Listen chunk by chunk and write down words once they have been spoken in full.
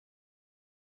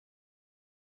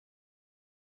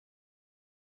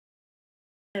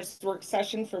Work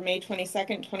session for May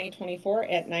 22nd, 2024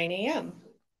 at 9 a.m.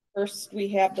 First, we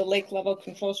have the Lake Level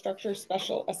Control Structure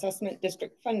Special Assessment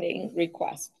District Funding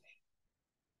request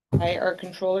by our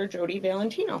controller, Jody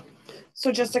Valentino.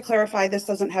 So just to clarify, this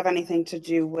doesn't have anything to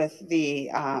do with the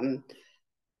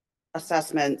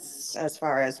assessments as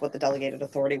far as what the delegated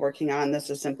authority working on. This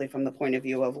is simply from the point of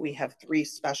view of we have 3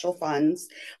 special funds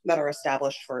that are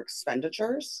established for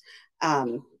expenditures.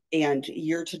 And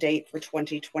year to date for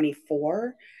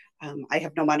 2024, I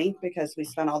have no money because we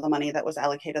spent all the money that was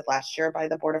allocated last year by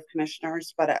the Board of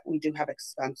Commissioners, but we do have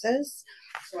expenses.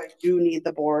 So I do need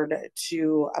the board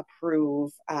to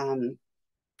approve the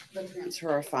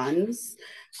transfer of funds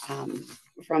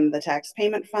from the tax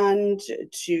payment fund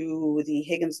to the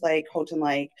Higgins Lake, Houghton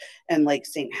Lake, and Lake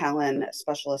St. Helen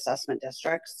special assessment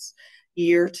districts.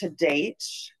 Year to date,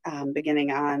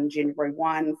 beginning on January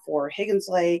 1 for Higgins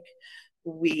Lake,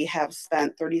 we have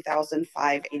spent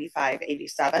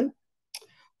 $30,585.87.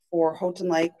 For Houghton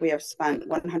Lake, we have spent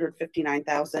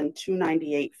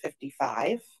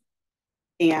 $159,298.55.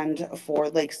 And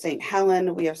for Lake St.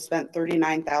 Helen, we have spent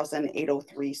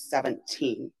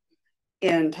 $39,803.17.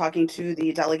 In talking to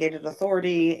the delegated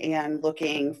authority and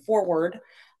looking forward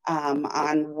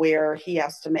on where he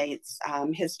estimates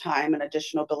his time and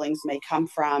additional billings may come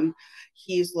from,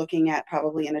 he's looking at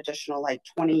probably an additional like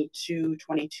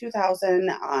 22,000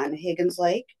 on Higgins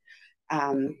Lake.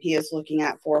 He is looking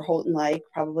at for Houghton Lake,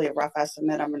 probably a rough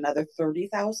estimate of another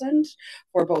 30,000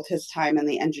 for both his time and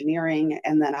the engineering.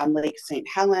 And then on Lake St.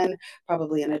 Helen,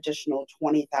 probably an additional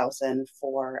 20,000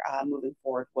 for moving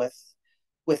forward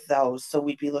with those. So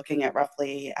we'd be looking at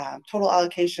roughly total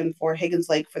allocation for Higgins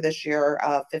Lake for this year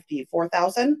of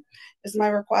 54,000 is my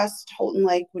request. Houghton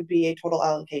Lake would be a total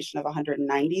allocation of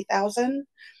 190,000.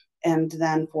 And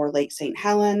then for Lake St.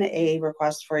 Helen, a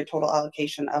request for a total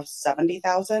allocation of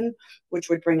 70,000, which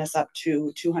would bring us up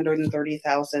to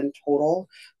 230,000 total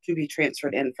to be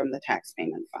transferred in from the tax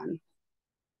payment fund.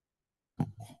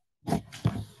 I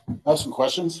have some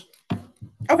questions.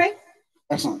 Okay.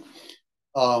 Excellent.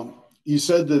 You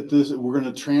said that we're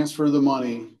going to transfer the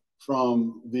money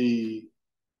from the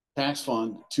tax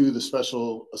fund to the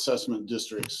special assessment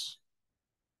districts.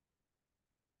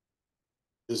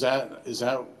 Is that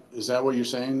what you're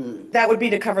saying? That would be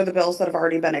to cover the bills that have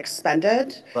already been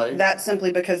expended. Right. That's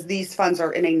simply because these funds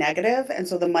are in a negative, and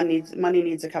so the money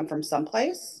needs to come from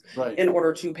someplace, right, in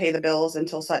order to pay the bills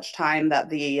until such time that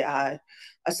the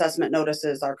assessment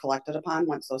notices are collected upon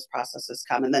once those processes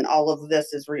come. And then all of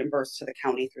this is reimbursed to the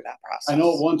county through that process. I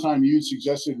know at one time you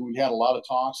suggested we had a lot of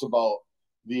talks about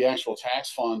the actual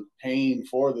tax fund paying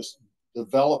for this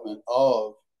development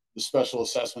of the special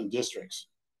assessment districts.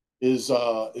 Is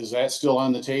that still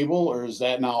on the table, or is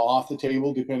that now off the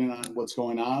table depending on what's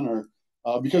going on? Or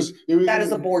because that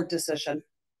is a board decision.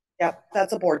 Yep,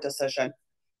 that's a board decision.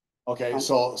 Okay,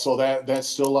 so that's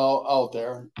still out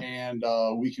there, and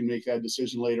we can make that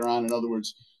decision later on. In other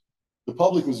words, the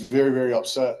public was very, very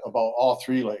upset about all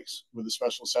 3 lakes with the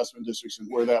special assessment districts and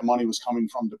where that money was coming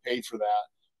from to pay for that.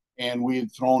 And we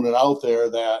had thrown it out there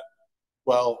that,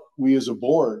 well, we as a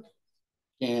board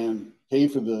can pay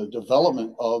for the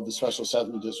development of the special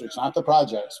assessment districts, not the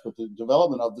projects, but the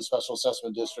development of the special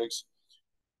assessment districts.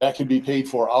 That can be paid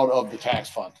for out of the tax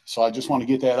fund. So I just want to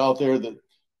get that out there to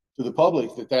the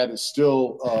public that is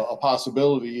still a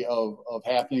possibility of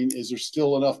happening. Is there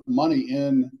still enough money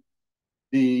in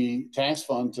the tax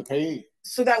fund to pay?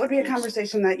 So that would be a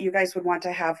conversation that you guys would want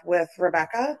to have with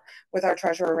Rebecca, with our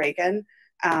treasurer Reagan,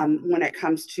 when it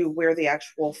comes to where the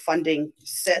actual funding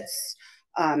sits.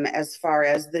 As far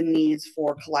as the needs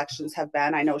for collections have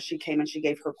been. I know she came and she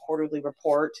gave her quarterly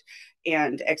report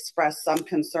and expressed some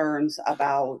concerns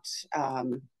about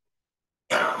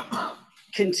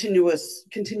continuous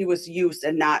use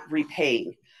and not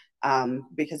repaying,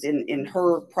 because in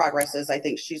her progresses, I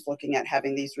think she's looking at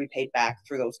having these repaid back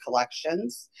through those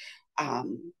collections.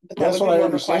 But that's what I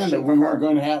understand, that we weren't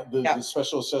going to have the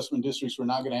special assessment districts were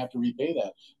not going to have to repay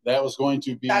that. That was going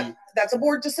to be that's a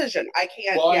board decision. I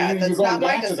can't. Well, yeah, that's not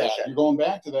my decision. You're going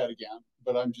back to that again.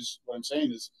 But what I'm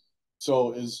saying is,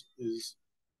 so is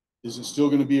it still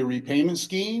going to be a repayment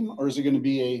scheme, or is it going to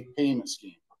be a payment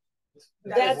scheme?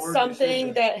 That's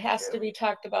something that has to be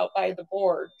talked about by the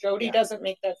board. Jody doesn't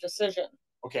make that decision.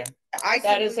 Okay.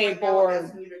 That is a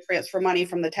board. Transfer money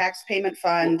from the tax payment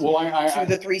fund to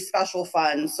the 3 special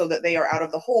funds so that they are out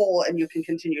of the hole and you can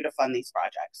continue to fund these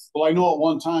projects. Well, I know at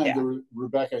one time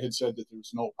Rebecca had said that there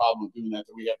was no problem doing that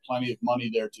we had plenty of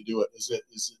money there to do it. Is it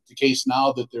the case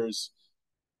now that there's...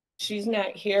 She's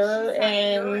not here,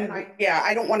 and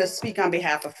I don't want to speak on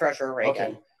behalf of Treasurer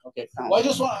Reagan. Okay. Well, I want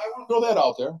to throw that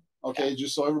out there. Okay,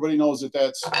 just so everybody knows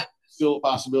that's still a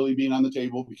possibility being on the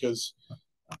table because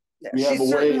we have She's a way,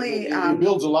 certainly, it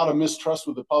builds a lot of mistrust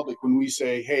with the public when we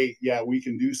say, hey, yeah, we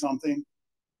can do something,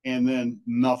 and then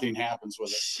nothing happens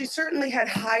with it. she certainly had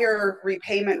higher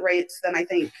repayment rates than I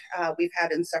think we've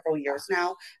had in several years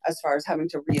now, as far as having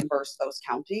to reimburse those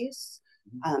counties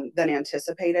than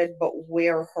anticipated. But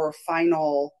where her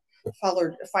final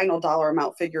dollar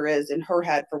amount figure is in her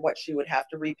head for what she would have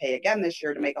to repay again this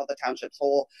year to make all the townships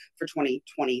whole for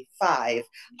 2025,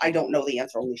 I don't know the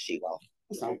answer. Only she will.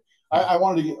 So. I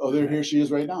wanted to get, oh, here she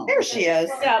is right now. There she is.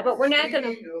 Yeah, but we're not going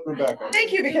to. Rebecca.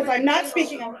 Thank you, because I'm not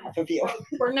speaking on behalf of you.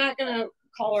 We're not going to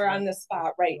call her on the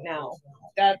spot right now.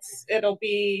 It'll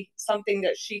be something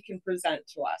that she can present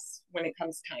to us when it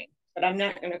comes time. But I'm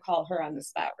not going to call her on the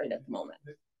spot right at the moment.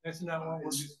 That's not what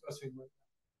we're discussing right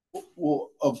now.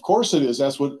 Well, of course it is.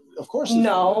 That's what, of course.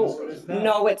 No,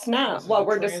 it's not. What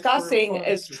we're discussing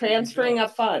is transferring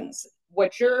of funds.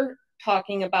 What you're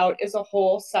talking about is a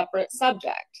whole separate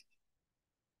subject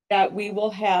that we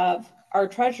will have our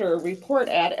treasurer report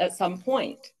at some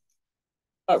point.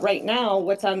 But right now,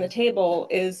 what's on the table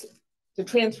is to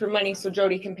transfer money so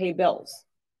Jody can pay bills.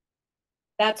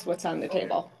 That's what's on the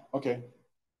table. Okay.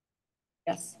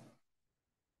 Yes.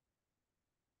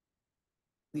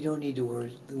 We don't need the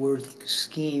word. The word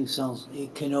scheme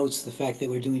it connotes the fact that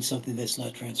we're doing something that's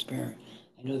not transparent.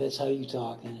 I know that's how you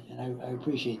talk, and I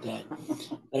appreciate that.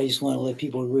 But I just want to let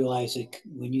people realize that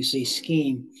when you say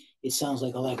scheme, it sounds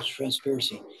like a lack of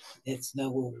transparency. That's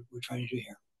not what we're trying to do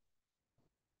here.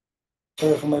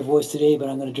 Sorry for my voice today, but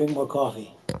I'm going to drink more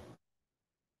coffee.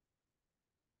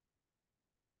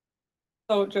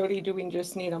 So Jody, do we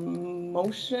just need a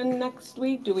motion next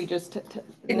week? Do we just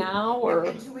now or?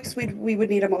 In 2 weeks, we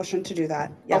would need a motion to do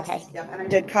that. Yes. Okay. Yeah, and I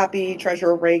did copy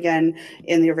Treasurer Reagan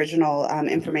in the original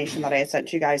information that I had sent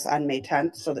to you guys on May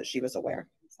 10th so that she was aware.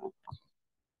 So.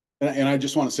 And I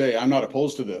just want to say, I'm not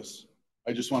opposed to this.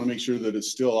 I just want to make sure that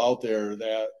it's still out there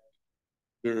that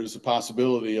there is a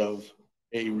possibility of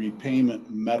a repayment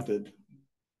method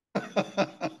of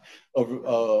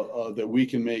that we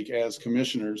can make as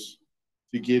commissioners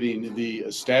to getting the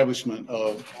establishment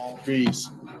of all three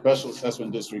special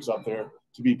assessment districts up there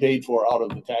to be paid for out of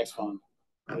the tax fund,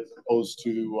 as opposed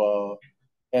to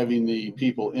having the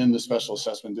people in the special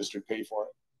assessment district pay for it.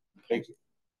 Thank you.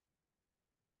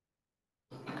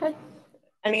 Okay.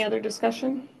 Any other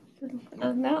discussion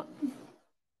on that?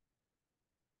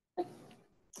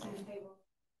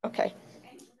 Okay.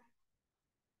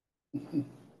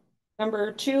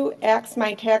 Number 2, axe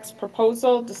my tax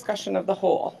proposal, discussion of the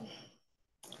whole.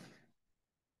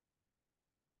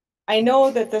 I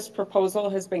know that this proposal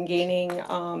has been gaining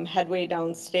headway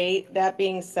downstate. That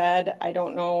being said, I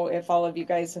don't know if all of you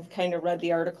guys have kind of read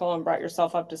the article and brought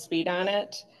yourself up to speed on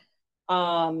it.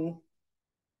 I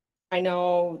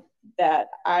know that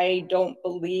I don't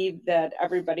believe that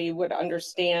everybody would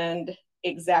understand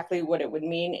exactly what it would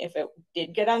mean if it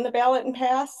did get on the ballot and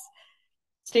pass.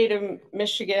 State of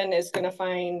Michigan is going to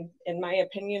find, in my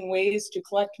opinion, ways to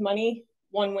collect money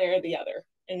one way or the other.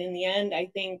 And in the end, I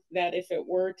think that if it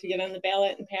were to get on the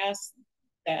ballot and pass,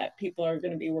 that people are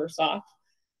going to be worse off.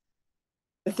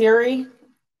 The theory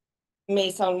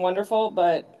may sound wonderful,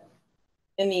 but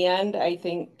in the end, I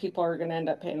think people are going to end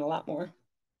up paying a lot more.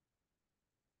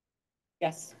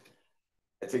 Yes.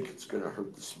 I think it's going to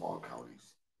hurt the small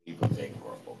counties, even big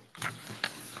rural.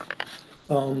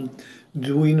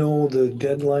 Do we know the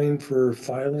deadline for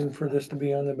filing for this to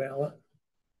be on the ballot?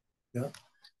 Yeah.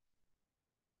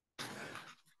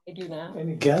 I do not.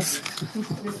 Any guess?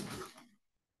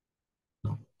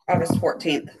 August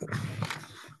 14th.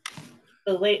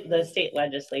 The state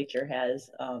legislature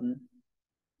has,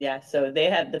 so they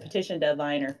have the petition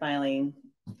deadline or filing.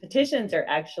 Petitions are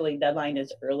actually deadline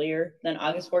is earlier than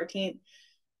August 14th.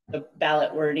 The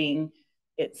ballot wording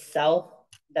itself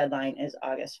deadline is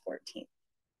August 14th.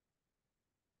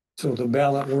 So the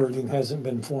ballot wording hasn't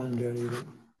been formed yet even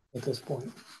at this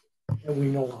point that we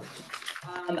know of.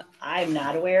 I'm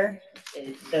not aware.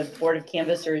 The Board of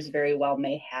Canvassers very well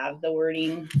may have the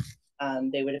wording.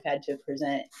 They would have had to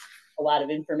present a lot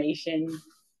of information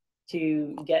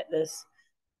to get this,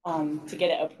 to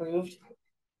get it approved.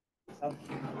 So,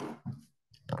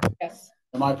 Yes.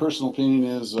 My personal opinion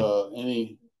is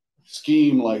any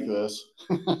scheme like this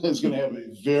is going to have a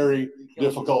very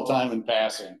difficult time in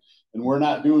passing. And we're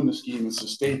not doing the scheme, it's the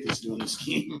state that's doing the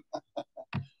scheme.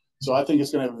 So I think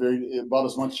it's going to have about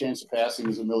as much chance of passing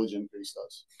as a millage increase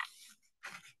does.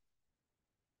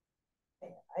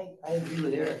 I agree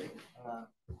with Eric.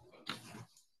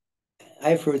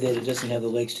 I've heard that it doesn't have the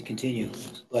legs to continue,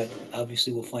 but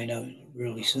obviously we'll find out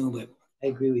really soon, but I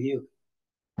agree with you.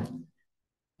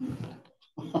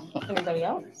 Anybody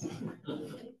else?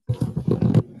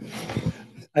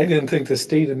 I didn't think the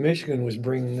state of Michigan was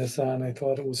bringing this on. I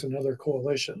thought it was another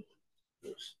coalition.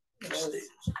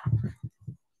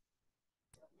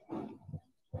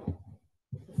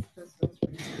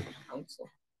 Council.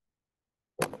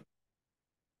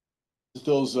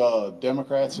 Those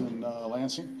Democrats in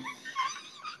Lansing.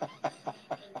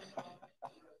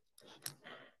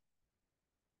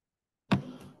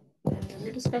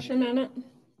 Any discussion on it?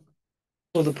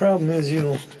 Well, the problem is,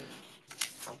 you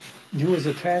as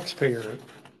a taxpayer,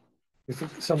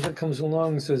 if something comes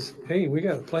along and says, hey, we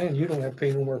got a plan, you don't have to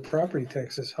pay no more property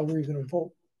taxes, how are you gonna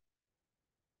vote?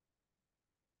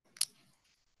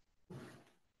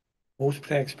 Most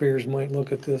taxpayers might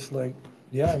look at this like,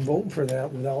 yeah, I'm voting for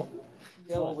that without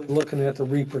fully looking at the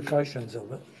repercussions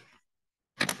of it.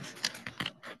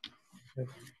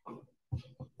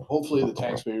 Hopefully the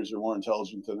taxpayers are more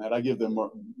intelligent than that. I give them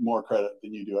more credit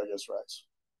than you do, I guess, Rex.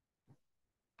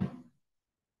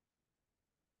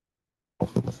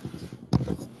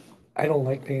 I don't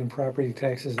like paying property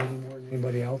taxes any more than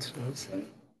anybody else does.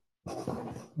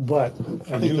 But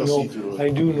I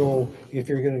do know if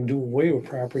you're gonna do away with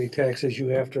property taxes, you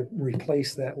have to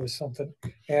replace that with something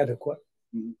adequate.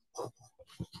 And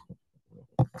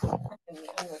it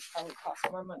would probably cost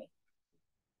more money.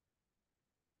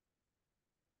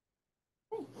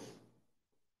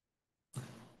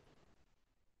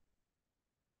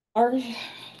 Our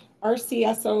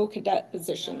RCSO cadet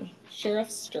position,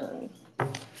 Sheriff Stern.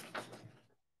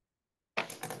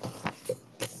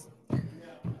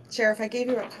 Sheriff, I gave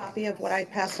you a copy of what I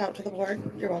passed out to the board.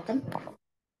 You're welcome.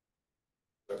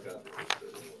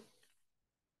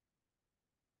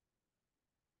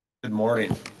 Good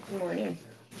morning. Good morning.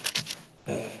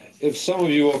 If some of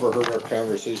you overheard our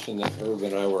conversation that Herb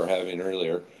and I were having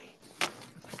earlier,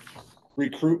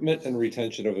 recruitment and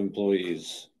retention of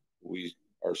employees, we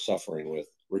are suffering with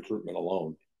recruitment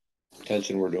alone.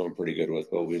 Retention we're doing pretty good with,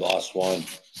 but we lost one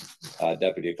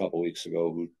deputy a couple weeks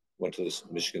ago who went to the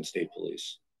Michigan State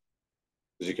Police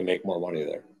because you can make more money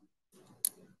there.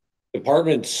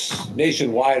 Departments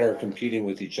nationwide are competing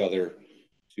with each other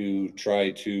to try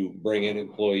to bring in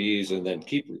employees and then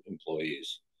keep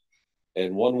employees.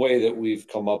 And one way that we've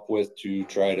come up with to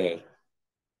try to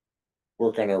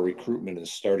work on our recruitment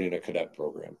is starting a cadet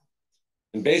program.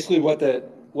 And basically what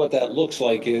that looks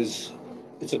like is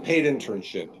it's a paid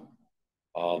internship.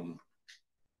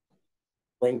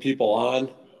 Bring people on,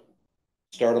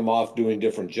 start them off doing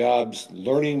different jobs,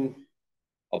 learning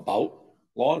about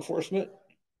law enforcement,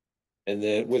 and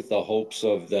then with the hopes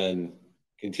of then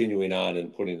continuing on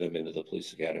and putting them into the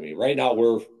police academy. Right now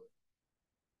we're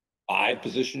 5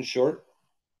 positions short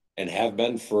and have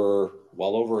been for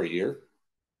well over a year.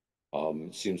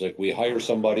 It seems like we hire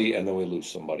somebody and then we lose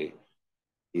somebody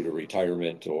due to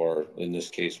retirement, or in this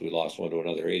case, we lost one to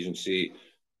another agency.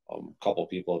 A couple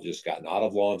people have just gotten out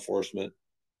of law enforcement.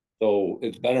 So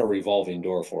it's been a revolving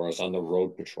door for us on the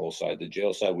road patrol side. The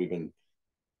jail side, we've been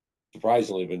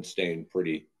surprisingly staying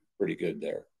pretty good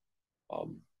there.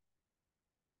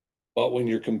 But when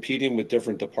you're competing with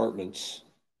different departments,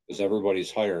 because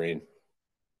everybody's hiring,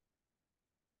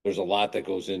 there's a lot that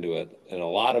goes into it. And a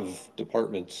lot of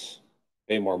departments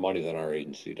pay more money than our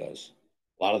agency does.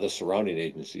 A lot of the surrounding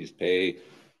agencies pay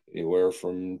anywhere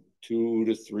from $2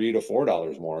 to $3 to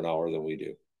 $4 more an hour than we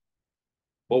do.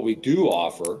 What we do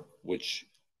offer, which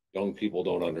young people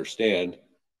don't understand,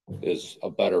 is a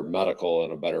better medical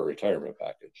and a better retirement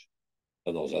package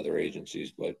than those other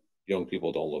agencies. But young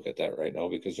people don't look at that right now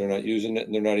because they're not using it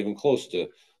and they're not even close to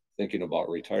thinking about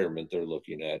retirement. They're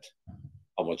looking at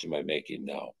how much am I making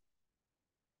now?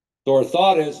 So our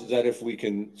thought is that if we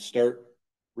can start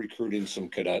recruiting some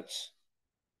cadets,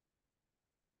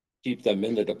 keep them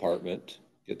in the department,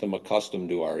 get them accustomed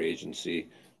to our agency,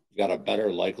 we've got a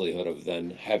better likelihood of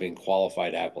then having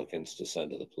qualified applicants to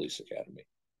send to the police academy.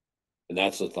 And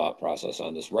that's the thought process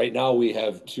on this. Right now we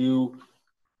have 2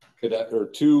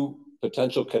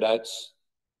 potential cadets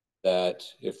that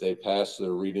if they pass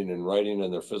their reading and writing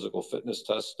and their physical fitness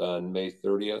test on May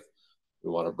 30th,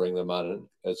 we want to bring them on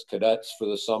as cadets for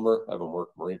the summer, have them work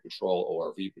Marine Patrol,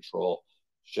 ORV Patrol,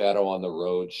 shadow on the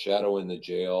road, shadow in the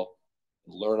jail,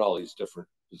 learn all these different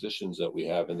positions that we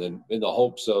have, and then in the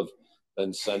hopes of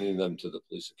then sending them to the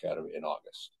police academy in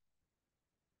August.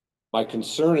 My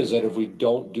concern is that if we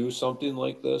don't do something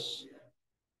like this,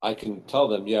 I can tell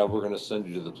them, yeah, we're going to send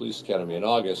you to the police academy in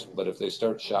August, but if they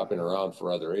start shopping around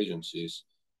for other agencies,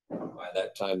 by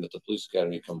that time that the police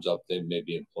academy comes up, they may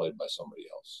be employed by somebody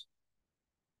else.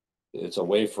 It's a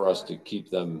way for us to keep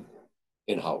them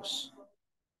in-house,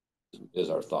 is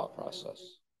our thought process.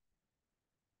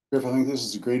 Sheriff, I think this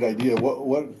is a great idea.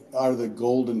 What are the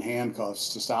golden handcuffs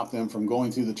to stop them from going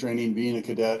through the training, being a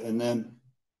cadet, and then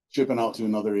shipping out to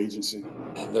another agency?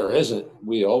 And there isn't.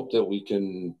 We hope that we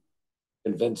can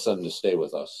convince them to stay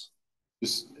with us.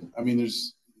 I mean,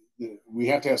 we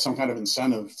have to have some kind of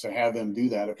incentive to have them do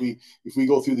that. If we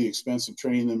go through the expense of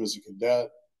training them as a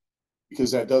cadet,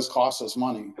 because that does cost us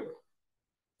money.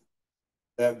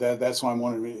 That's why I'm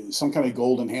wondering some kind of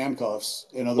golden handcuffs.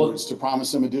 In other words, to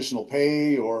promise them additional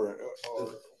pay or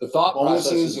the thought bonuses,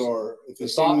 process is, or if the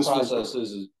thought process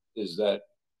is that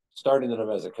starting them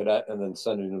as a cadet and then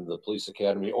sending them to the police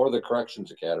academy or the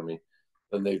corrections academy,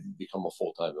 then they become a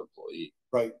full-time employee.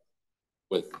 Right.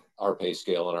 With our pay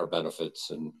scale and our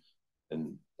benefits and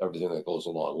everything that goes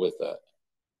along with that.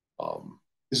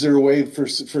 Is there a way,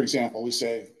 for example, we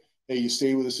say, hey, you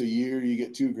stay with us a year, you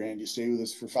get $2,000. You stay with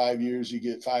us for 5 years, you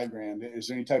get $5,000. Is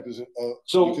there any type of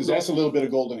because that's a little bit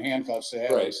of golden handcuffs to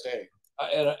have them stay.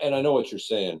 And I know what you're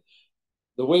saying.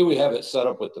 The way we have it set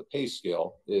up with the pay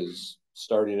scale is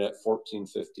starting at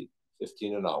 $14.50,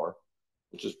 $15 an hour,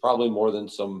 which is probably more than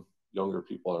some younger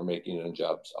people are making in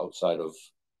jobs outside of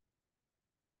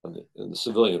in the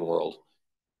civilian world,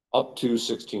 up to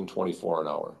 $16.24 an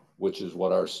hour, which is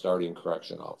what our starting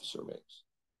correction officer makes.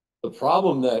 The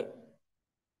problem that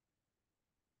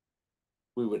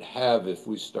we would have if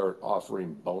we start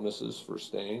offering bonuses for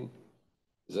staying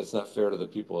is that's not fair to the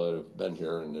people that have been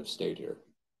here and have stayed here.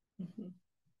 Mm-hmm.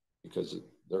 Because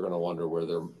they're going to wonder where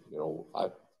they're,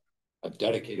 I've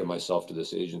dedicated myself to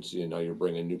this agency, and now you're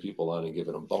bringing new people on and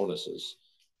giving them bonuses.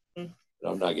 Mm-hmm.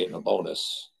 And I'm not getting a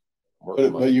bonus.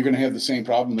 But you're going to have the same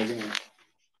problem.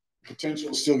 Potential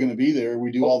is still going to be there.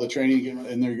 We do all the training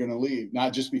and they're going to leave,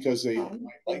 not just because they might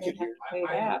like it here.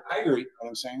 I agree. What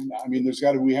I'm saying. I mean,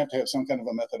 we have to have some kind of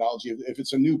a methodology. If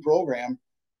it's a new program.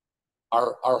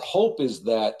 Our hope is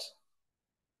that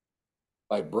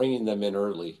by bringing them in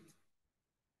early,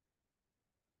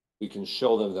 we can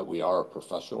show them that we are a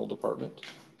professional department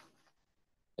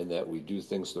and that we do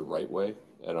things the right way,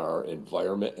 and our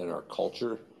environment and our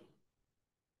culture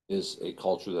is a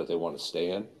culture that they want to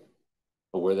stay in.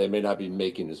 But where they may not be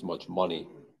making as much money,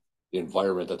 the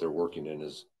environment that they're working in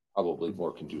is probably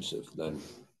more conducive than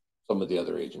some of the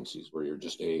other agencies where you're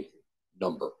just a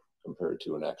number compared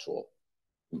to an actual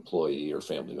employee or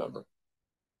family member.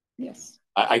 Yes.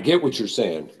 I get what you're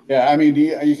saying. Yeah, I mean,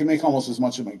 you can make almost as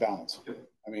much at McDonald's.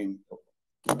 I mean,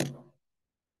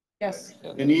 yes.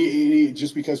 And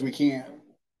just because we can't.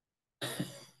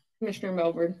 Commissioner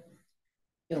Melbourne.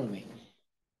 Killing me.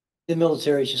 The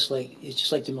military is just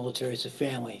like the military. It's a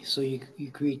family. So you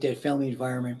create that family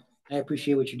environment. I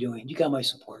appreciate what you're doing. You got my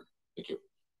support. Thank you.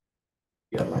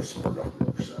 Yeah, my support 100%.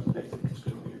 I think it's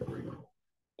going to be a great.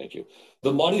 Thank you.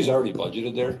 The money's already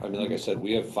budgeted there. I mean, like I said,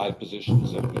 we have 5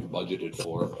 positions that we've budgeted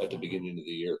for at the beginning of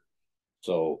the year.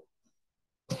 So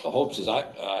the hopes is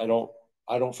I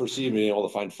don't foresee being able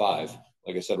to find 5.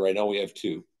 Like I said, right now we have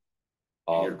 2.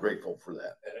 You're grateful for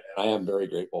that. And I am very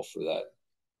grateful for that.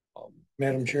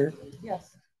 Madam Chair?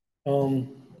 Yes.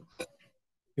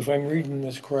 If I'm reading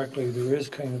this correctly, there is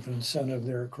kind of an incentive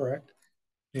there, correct?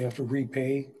 They have to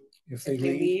repay if they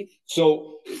leave.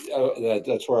 So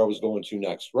that's where I was going to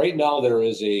next. Right now, there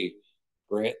is a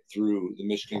grant through the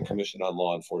Michigan Commission on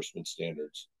Law Enforcement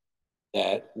Standards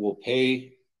that will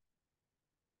pay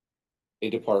a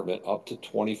department up to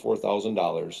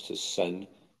 $24,000 to send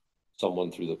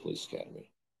someone through the police academy.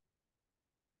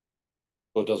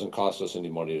 So it doesn't cost us any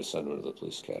money to send them to the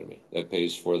police academy. That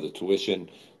pays for the tuition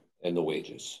and the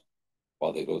wages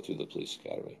while they go through the police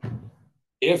academy.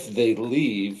 If they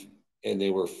leave and they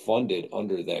were funded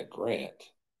under that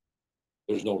grant,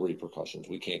 there's no repercussions.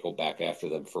 We can't go back after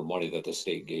them for money that the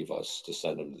state gave us to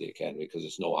send them to the academy because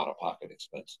it's no out-of-pocket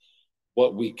expense.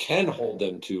 What we can hold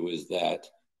them to is that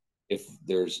if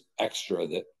there's extra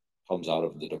that comes out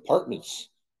of the department's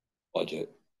budget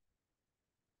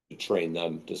to train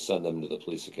them, to send them to the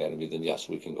police academy, then yes,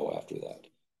 we can go after that.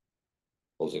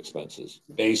 Those expenses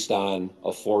based on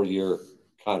a 4-year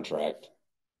contract,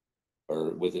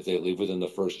 or if they leave within the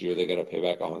first year, they got to pay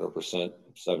back 100%,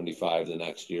 75 the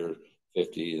next year,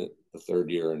 50 the third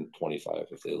year, and 25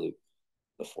 if they leave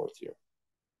the 4th year.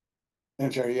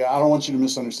 And Terry, yeah, I don't want you to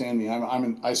misunderstand me.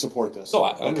 I support this. No,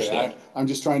 I understand. I'm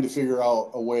just trying to figure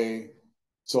out a way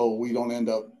so we don't end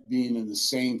up being in the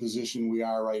same position we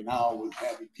are right now with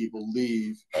having people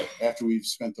leave after we've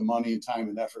spent the money and time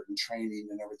and effort and training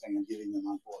and everything and getting them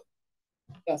on board.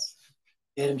 Yes.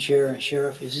 Madam Chair and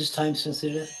Sheriff, is this time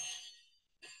sensitive?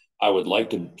 I would like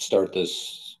to start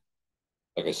this,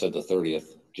 like I said, the 30th,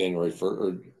 January 1st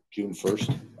or June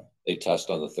 1st. They test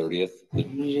on the 30th. You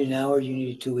need it now or you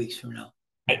need it 2 weeks from now?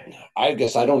 I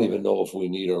guess I don't even know if we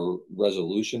need a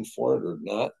resolution for it or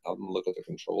not. I'm gonna look at the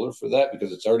controller for that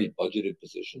because it's already budgeted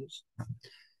positions.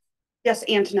 Yes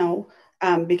and no,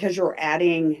 because you're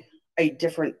adding a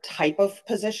different type of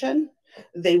position.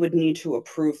 They would need to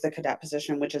approve the cadet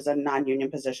position, which is a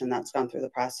non-union position that's gone through the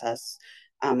process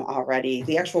already.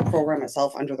 The actual program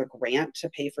itself, under the grant to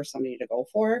pay for somebody to go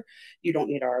for, you don't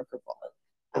need our approval.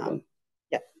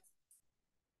 Yeah.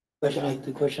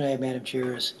 The question I have, Madam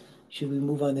Chair, is should we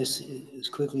move on this as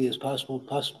quickly as possible,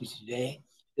 possibly today,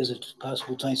 because it's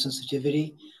possible time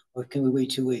sensitivity, or can we wait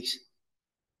 2 weeks?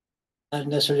 Not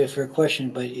necessarily a fair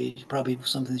question, but it's probably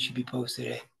something that should be posed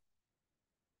today.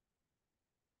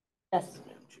 Yes.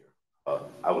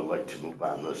 I would like to move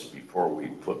on this before we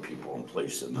put people in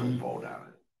place and then vote on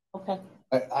it, Okay.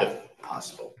 if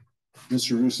possible.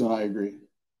 Mr. Russo and I agree.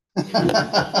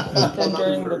 Then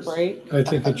during the break. I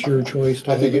think it's your choice.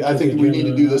 I think we need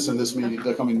to do this in this meeting,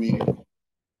 the coming meeting,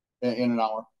 in an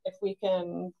hour. If we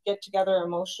can get together a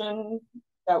motion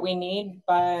that we need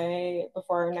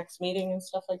before our next meeting and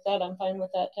stuff like that, I'm fine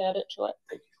with that to add it to it.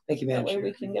 Thank you, Madam Chair. That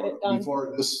way we can get it done.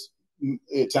 Before this,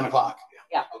 at 10 o'clock.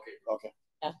 Yeah. Okay.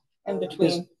 Yeah. In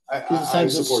between. Because it's time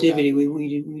sensitivity, we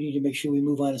need to make sure we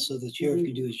move on it so the sheriff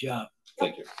can do his job.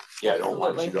 Thank you. Yeah, I don't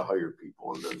want you to hire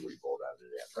people and then we vote on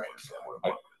it after.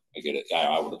 Right. I get it.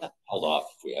 I would have held off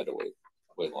if we had to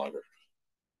wait longer.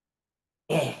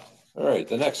 All right,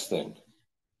 the next thing.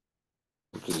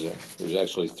 Because there's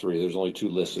actually 3. There's only 2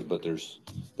 listed, but there's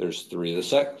 3.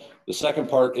 The second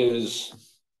part is,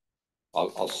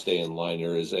 I'll stay in line.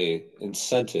 There is a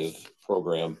incentive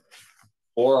program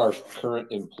for our current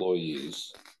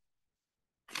employees,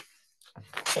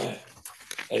 and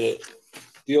it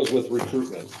deals with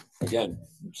recruitment. Again,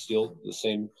 still the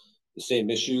same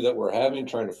issue that we're having,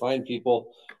 trying to find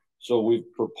people. So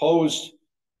we've proposed,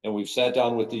 and we've sat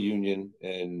down with the union,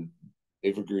 and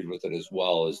they've agreed with it as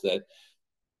well, is that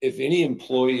if any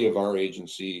employee of our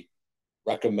agency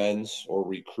recommends or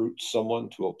recruits someone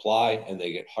to apply and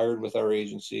they get hired with our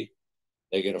agency,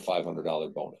 they get a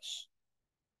 $500 bonus.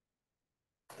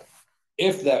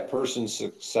 If that person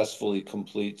successfully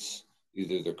completes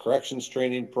either the corrections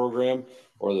training program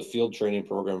or the field training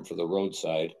program for the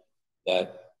roadside,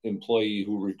 that employee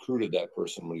who recruited that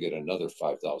person would get another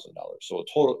 $5,000. So a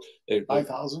total,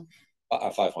 5,000?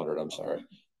 500. I'm sorry.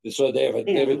 So they have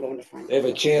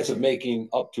a chance of making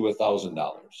up to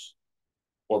 $1,000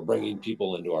 or bringing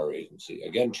people into our agency.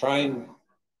 Again, trying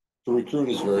to recruit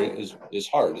is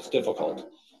hard. It's difficult.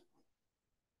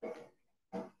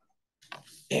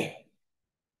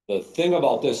 The thing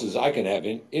about this is I can have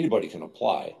anybody can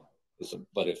apply,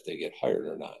 but if they get hired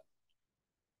or not,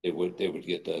 they would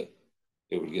get the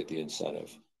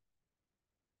incentive.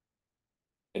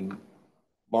 And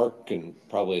Mark can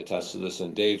probably attest to this,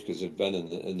 and Dave, because they've been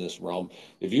in this realm.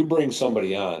 If you bring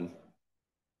somebody on,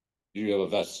 you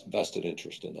have a vested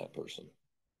interest in that person.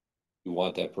 You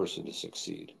want that person to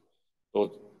succeed.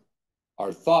 So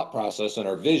our thought process and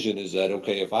our vision is that,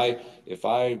 okay, if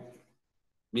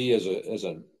me as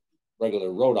a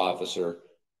regular road officer,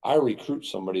 I recruit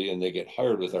somebody and they get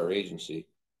hired with our agency,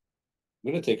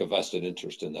 I'm going to take a vested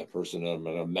interest in that person, and I'm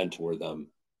going to mentor them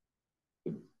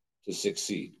to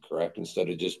succeed, correct? Instead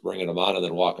of just bringing them on and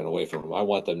then walking away from them. I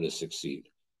want them to succeed.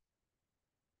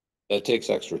 That takes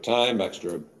extra time,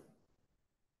 extra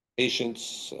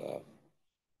patience,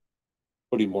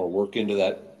 putting more work into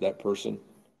that person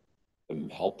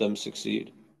and help them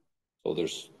succeed. So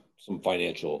there's some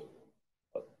financial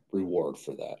reward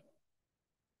for that.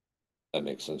 That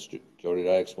makes sense. Joe, did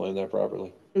I explain that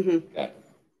properly? Mm-hmm. Okay.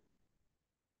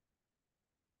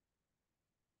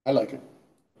 I like it.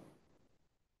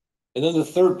 And then the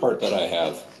third part that I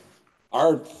have,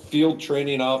 our field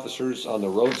training officers on the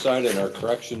roadside and our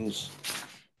corrections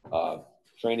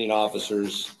training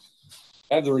officers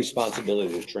have the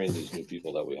responsibility to train these new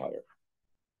people that we hire.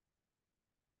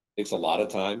 It takes a lot of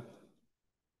time,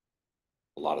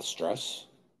 a lot of stress,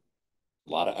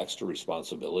 a lot of extra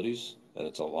responsibilities, and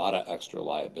it's a lot of extra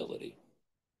liability.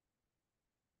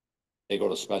 They go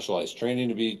to specialized training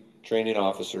to be training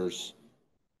officers,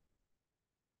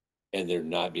 and they're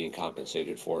not being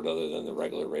compensated for it other than the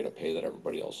regular rate of pay that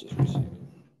everybody else is receiving.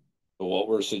 So what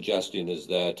we're suggesting is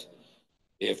that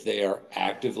if they are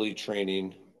actively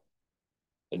training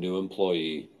a new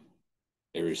employee,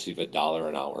 they receive $1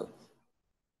 an hour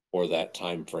for that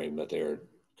time frame that they're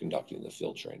conducting the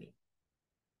field training.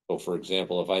 So for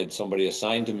example, if I had somebody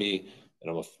assigned to me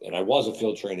and I was a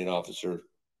field training officer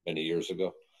many years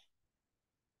ago,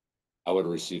 I would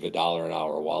receive $1 an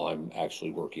hour while I'm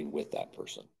actually working with that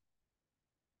person.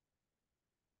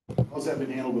 How's that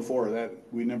been handled before? That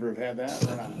we never have had that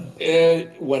or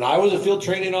not? When I was a field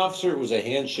training officer, it was a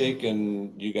handshake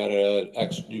and you got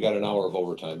an hour of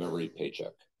overtime every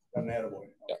paycheck. An attaboy.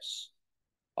 Yes.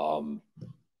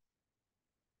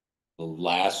 The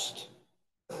last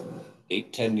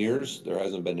 8-10 years, there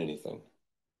hasn't been anything.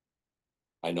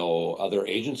 I know other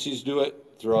agencies do it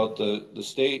throughout the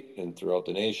state and throughout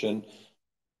the nation.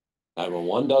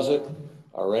 911 does it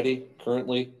already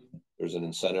currently. There's an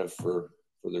incentive for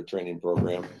their training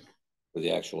program for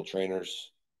the actual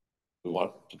trainers. We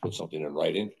want to put something in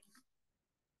writing.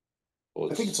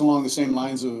 I think it's along the same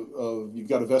lines of you've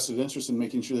got a vested interest in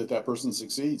making sure that that person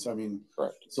succeeds. I mean,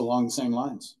 correct. It's along the same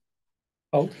lines.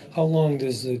 How long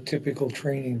does the typical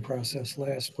training process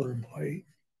last per employee?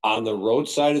 On the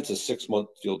roadside, it's a 6-month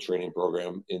field training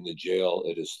program. In the jail,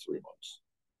 it is 3 months.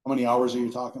 How many hours are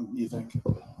you talking, you think?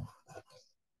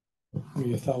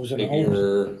 Maybe 1,000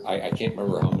 hours? I can't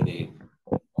remember how many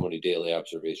daily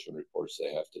observation reports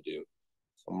they have to do.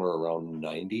 Somewhere around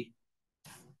 90.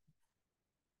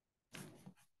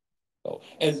 So,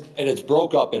 and it's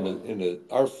broke up in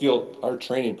our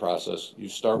training process. You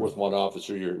start with one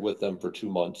officer, you're with them for 2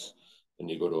 months, and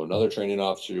you go to another training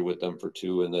officer, you're with them for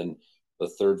 2, and then the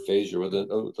third phase, you're with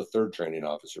the third training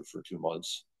officer for 2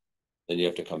 months. Then you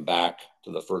have to come back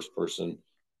to the first person,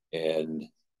 and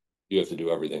you have to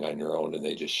do everything on your own, and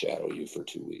they just shadow you for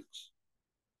 2 weeks.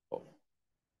 So,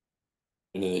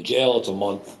 and in the jail, it's a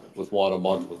month with one, a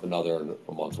month with another, and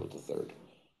a month with the third.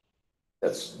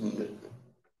 That's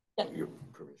your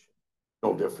permission.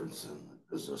 No difference in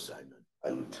business assignment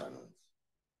by lieutenants,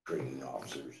 training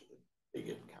officers. They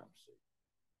get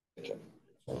compensated.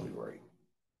 It's only right.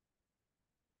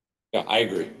 Yeah, I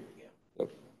agree. Yeah. Yep.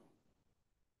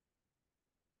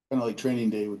 Kind of like Training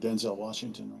Day with Denzel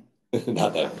Washington, right?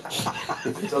 Not that.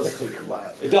 It does take a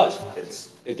lot. It does.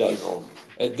 It does. You know,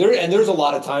 And there's a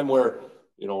lot of time where,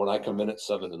 when I come in at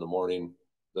 7 a.m,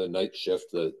 the night shift,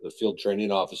 the field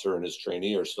training officer and his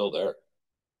trainee are still there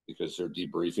because they're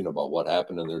debriefing about what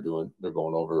happened, and they're going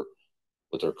over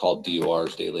what they're called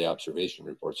DORs, daily observation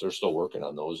reports. They're still working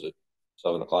on those at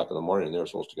 7 o'clock in the morning, and they're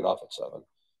supposed to get off at 7.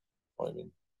 I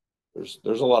mean,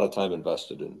 there's a lot of time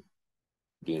invested in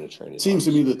being a trainee. It seems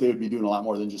to me that they would be doing a lot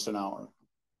more than just an hour.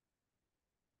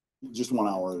 Just 1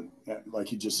 hour,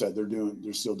 like you just said, they're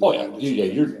still doing. Oh yeah,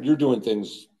 you're doing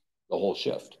things the whole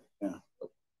shift. Yeah.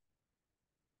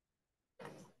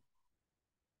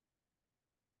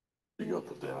 you'll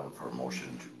put that on for a motion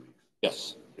in 2 weeks.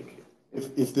 Yes. Thank you.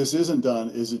 If this isn't done,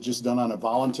 is it just done on a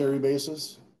voluntary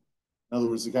basis? In other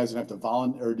words, the guys gonna have to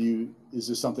volunteer, or is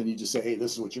this something you just say, hey,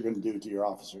 this is what you're going to do to your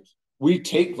officers? We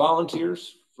take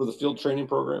volunteers for the field training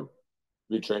program.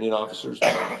 We training officers.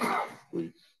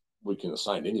 We can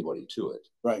assign anybody to it.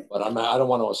 Right. But I don't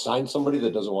want to assign somebody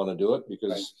that doesn't want to do it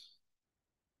because right.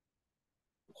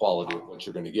 The quality of what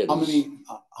you're going to get. How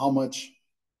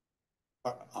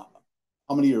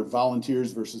many are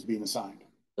volunteers versus being assigned?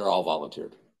 They're all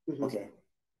volunteered. Okay.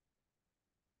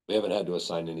 We haven't had to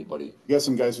assign anybody. You got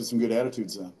some guys with some good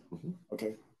attitudes then. Mm-hmm.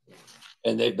 Okay.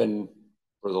 And they've been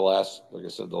for the last, like I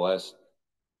said,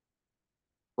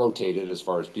 rotated as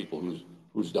far as people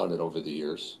who's done it over the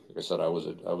years. Like I said, I was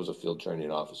a field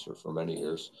training officer for many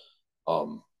years.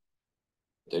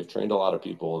 They've trained a lot of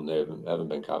people, and they haven't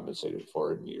been compensated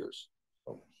for it in years.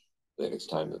 So I think it's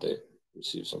time that they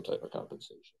receive some type of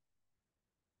compensation.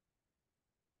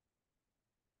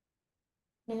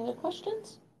 Any other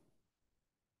questions?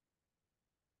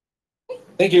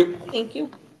 Thank you. Thank you.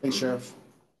 Thanks, Sheriff.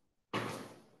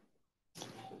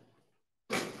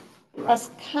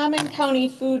 Roscommon County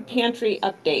Food Pantry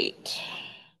update.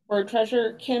 Board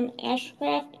Treasurer Kim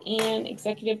Ashcraft and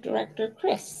Executive Director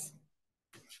Chris.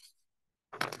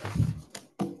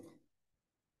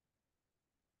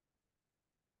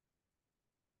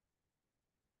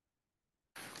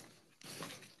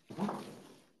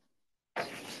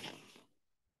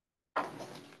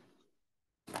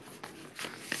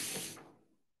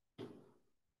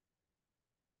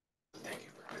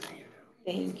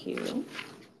 Thank you.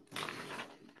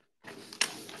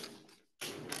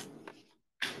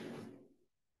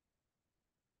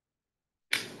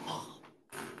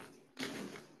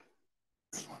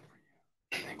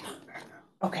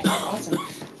 Okay, awesome.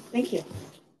 Thank you.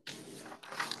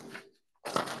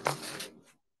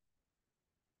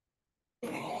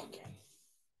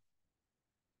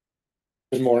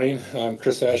 Good morning. I'm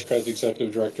Chris Ashcraft,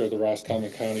 Executive Director of the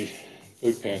Roscommon County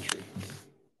Food Pantry.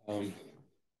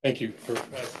 Thank you for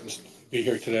asking us to be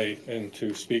here today and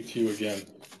to speak to you again.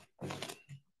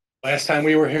 Last time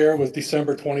we were here was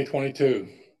December 2022.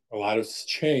 A lot has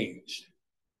changed.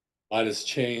 A lot has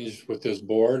changed with this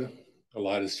board. a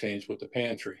lot has changed with the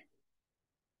pantry.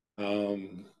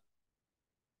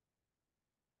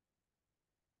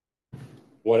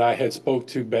 What I had spoke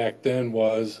to back then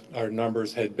was our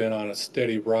numbers had been on a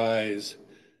steady rise,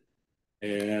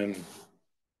 and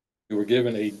we were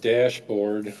given a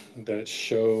dashboard that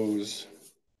shows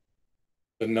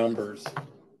the numbers.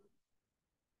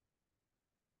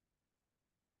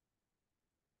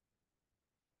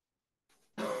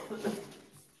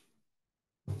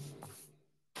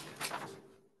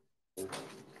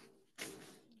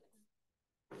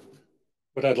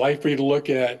 What I'd like for you to look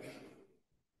at,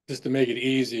 just to make it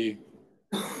easy,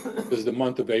 is the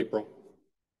month of April.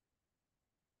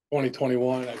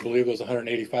 2021, I believe there was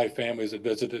 185 families that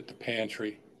visited the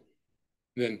pantry.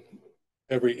 And then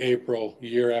every April,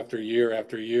 year after year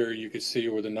after year, you could see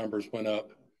where the numbers went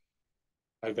up.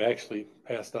 I've actually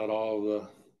passed out all the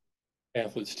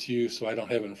pamphlets to you, so I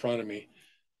don't have it in front of me.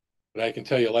 But I can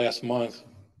tell you last month,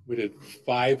 we did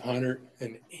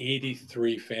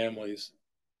 583 families.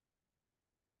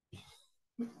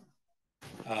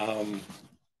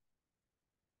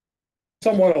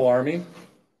 Somewhat alarming, to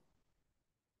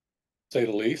say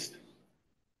the least.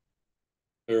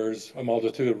 There's a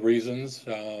multitude of reasons.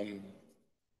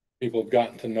 People have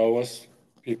gotten to know us.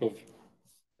 People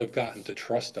have gotten to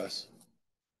trust us.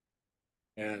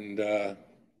 And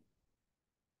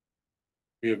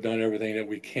we have done everything that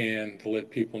we can to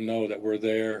let people know that we're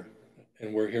there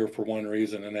and we're here for one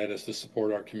reason, and that is to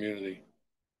support our community.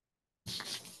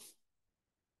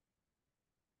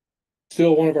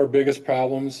 Still, one of our biggest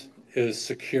problems is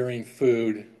securing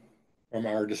food from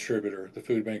our distributor, the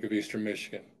Food Bank of Eastern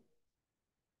Michigan.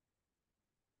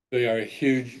 They are a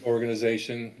huge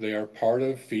organization. They are part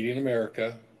of Feeding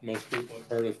America. Most people are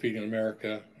part of Feeding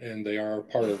America, and they are a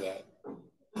part of that.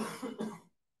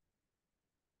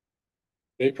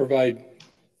 They provide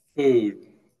food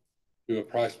to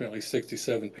approximately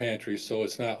 67 pantries, so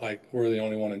it's not like we're the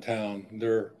only one in town.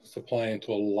 They're supplying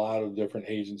to a lot of different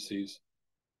agencies.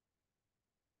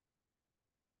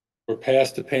 We're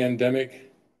past the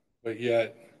pandemic, but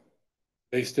yet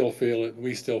they still feel it,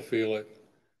 we still feel it,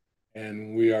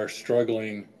 and we are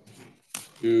struggling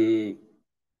to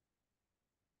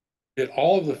get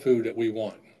all of the food that we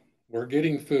want. We're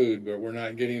getting food, but we're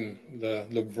not getting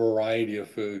the variety of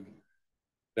food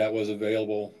that was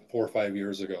available 4 or 5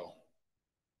 years ago.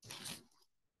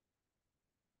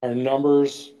 Our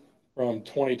numbers from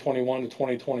 2021 to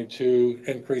 2022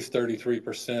 increased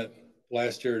 33%.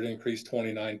 Last year it increased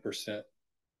 29%.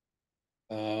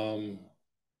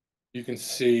 You can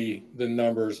see the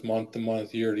numbers month to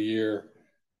month, year to year,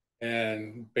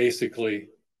 and basically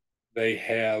they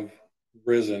have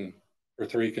risen for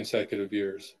 3 consecutive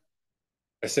years.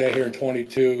 I sat here in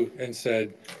 22 and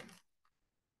said,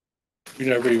 we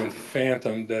never even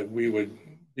fathomed that we would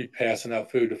be passing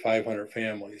out food to 500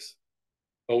 families.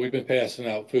 But we've been passing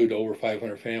out food to over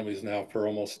 500 families now for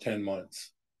almost 10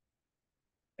 months.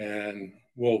 And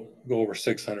we'll go over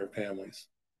 600 families.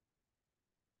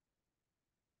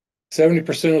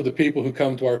 70% of the people who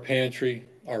come to our pantry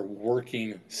are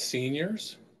working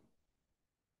seniors.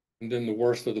 And then the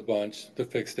worst of the bunch, the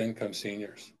fixed income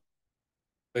seniors.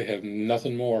 They have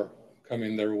nothing more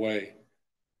coming their way.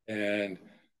 And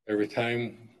every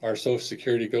time our Social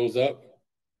Security goes up,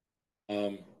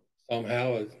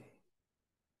 somehow it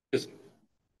just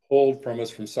pulled from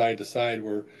us from side to side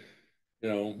where, you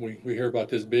know, we hear about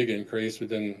this big increase, but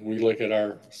then we look at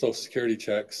our Social Security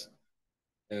checks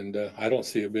and I don't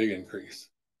see a big increase.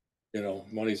 You know,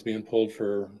 money's being pulled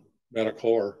for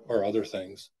medical or other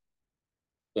things.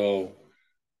 So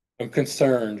I'm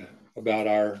concerned about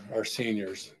our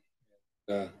seniors.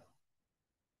 The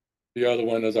other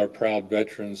one is our proud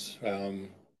veterans.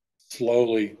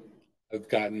 Slowly, I've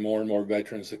gotten more and more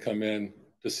veterans to come in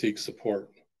to seek support.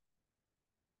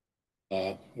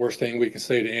 Worst thing we can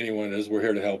say to anyone is we're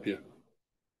here to help you,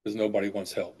 because nobody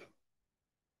wants help.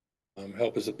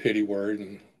 Help is a pity word,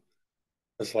 and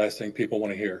that's the last thing people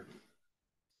want to hear.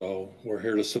 So we're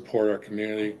here to support our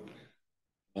community,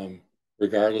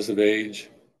 regardless of age,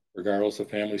 regardless of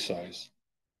family size.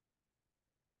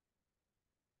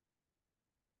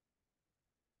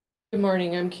 Good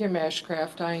morning, I'm Kim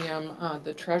Ashcraft. I am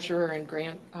the treasurer and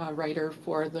grant writer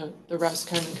for the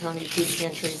Roscommon County Food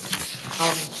Pantry.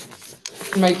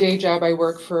 In my day job, I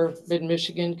work for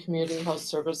Mid-Michigan Community Health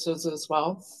Services as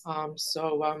well.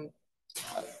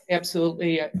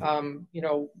 Absolutely, you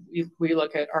know, we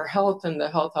look at our health and the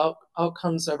health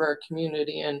outcomes of our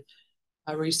community, and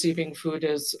receiving food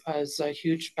is a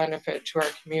huge benefit to our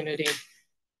community.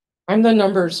 I'm the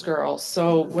numbers girl.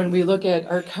 So when we look at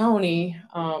our county,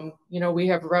 you know, we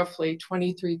have roughly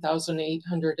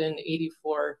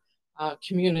 23,884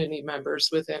 community members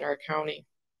within our county.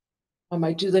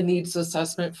 I do the needs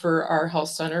assessment for our health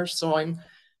centers, so I'm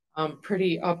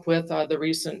pretty up with the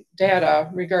recent data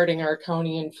regarding our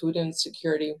county and food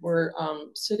insecurity. We're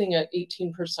sitting at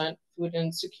 18% food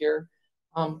insecure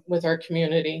with our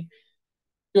community.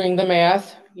 Doing the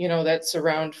math, you know, that's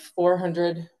around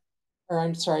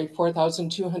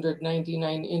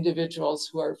 4,299 individuals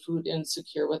who are food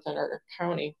insecure within our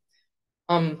county.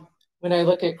 When I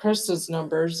look at Chris's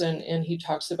numbers and he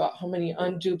talks about how many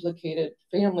unduplicated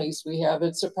families we have,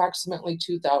 it's approximately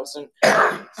 2,000.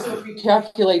 So if you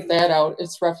calculate that out,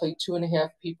 it's roughly 2.5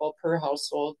 people per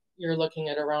household. You're looking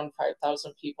at around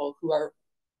 5,000 people who are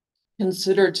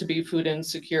considered to be food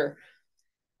insecure.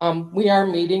 We are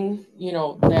meeting, you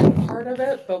know, that part of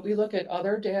it, but we look at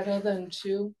other data then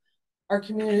too. Our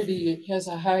community has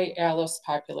a high ALICE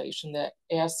population, that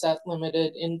asset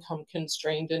limited, income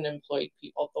constrained, and employed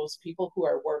people, those people who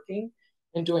are working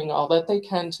and doing all that they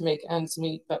can to make ends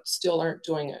meet, but still aren't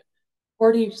doing it.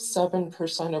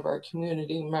 47% of our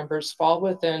community members fall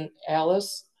within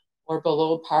ALICE or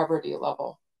below poverty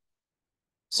level.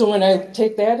 So when I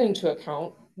take that into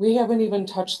account, we haven't even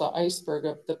touched the iceberg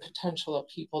of the potential of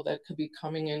people that could be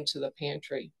coming into the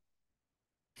pantry.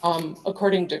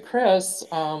 According to Chris,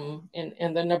 and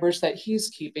the numbers that he's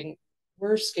keeping,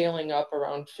 we're scaling up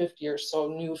around 50 or so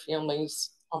new families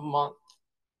a month.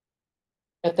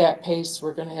 At that pace,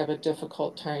 we're going to have a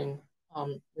difficult time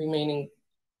remaining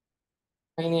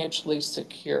financially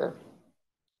secure.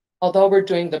 Although we're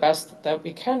doing the best that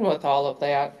we can with all of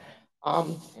that,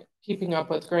 keeping up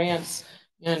with grants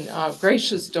and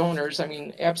gracious donors. I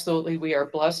mean, absolutely, we are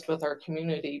blessed with our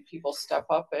community. People step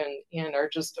up and are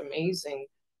just amazing.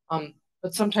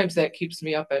 But sometimes that keeps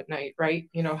me up at night, right?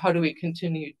 You know, how do we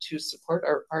continue to support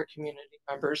our community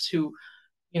members who,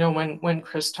 you know, when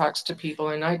Chris talks to people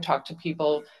and I talk to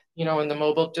people, you know, in the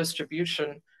mobile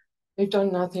distribution, they've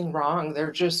done nothing wrong.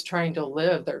 They're just trying to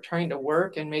live. They're trying to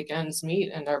work and make ends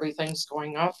meet, and everything's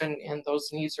going up and those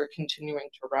needs are continuing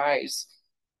to rise.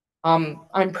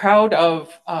 I'm proud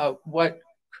of what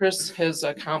Chris has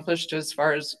accomplished as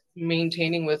far as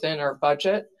maintaining within our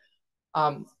budget.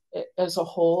 As a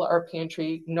whole, our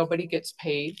pantry, nobody gets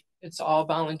paid. It's all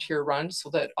volunteer run so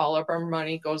that all of our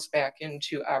money goes back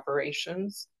into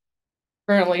operations.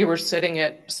 Currently, we're sitting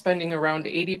at spending around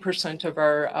 80% of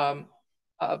our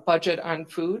budget on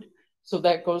food. So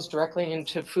that goes directly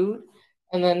into food.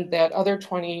 And then that other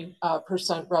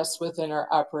 20% rests within our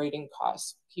operating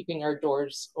costs, keeping our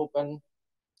doors open,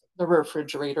 the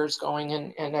refrigerators going,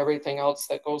 and everything else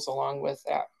that goes along with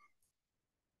that.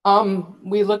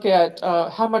 We look at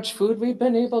how much food we've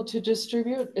been able to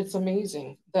distribute. It's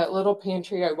amazing. That little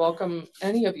pantry, I welcome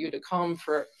any of you to come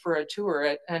for a tour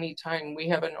at any time. We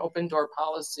have an open door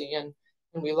policy and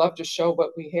we love to show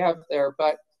what we have there,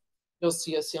 but you'll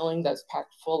see a ceiling that's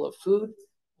packed full of food,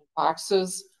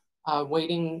 boxes,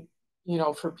 waiting, you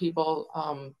know, for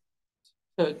people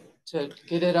to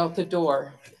get it out the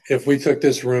door. If we took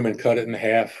this room and cut it in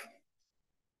half,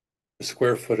 the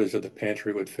square footage of the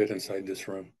pantry would fit inside this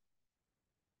room.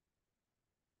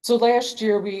 So last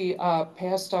year we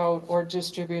passed out or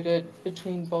distributed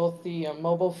between both the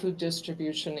mobile food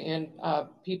distribution and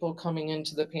people coming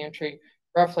into the pantry,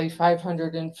 roughly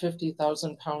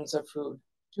 550,000 pounds of food,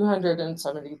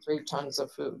 273 tons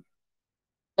of food.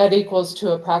 That equals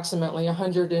to approximately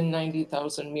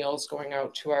 190,000 meals going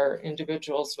out to our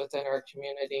individuals within our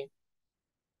community.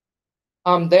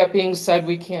 That being said,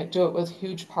 we can't do it with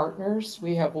huge partners.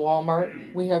 We have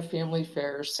Walmart, we have Family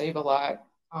Fare, Save a Lot,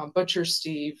 Butcher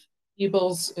Steve.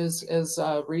 Ebles is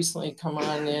recently come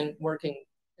on and working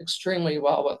extremely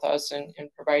well with us in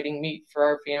providing meat for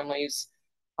our families.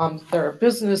 There are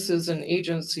businesses and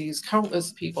agencies,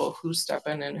 countless people who step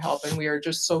in and help, and we are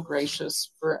just so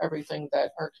gracious for everything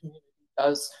that our community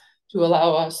does to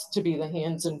allow us to be the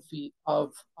hands and feet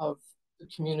of the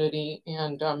community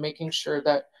and making sure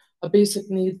that a basic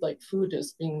need like food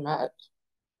is being met.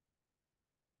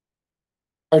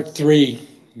 Our three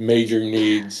major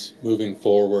needs moving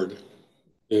forward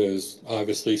is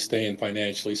obviously staying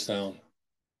financially sound.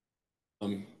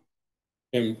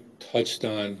 Tim touched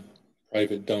on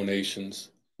private donations.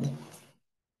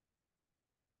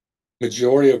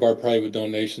 Majority of our private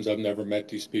donations, I've never met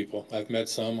these people. I've met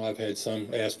some, I've had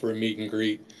some ask for a meet and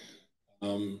greet.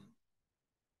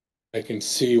 I can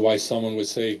see why someone would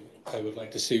say, I would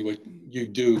like to see what you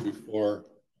do before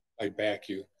I back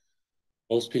you.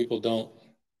 Most people don't.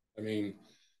 I mean,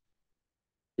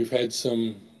 we've had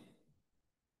some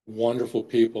wonderful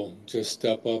people just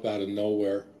step up out of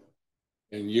nowhere.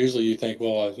 And usually you think,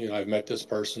 well, you know, I've met this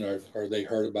person or they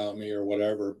heard about me or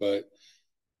whatever, but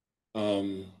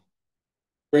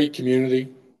Great community.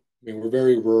 I mean, we're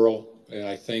very rural, and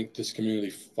I think this community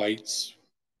fights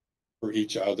for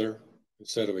each other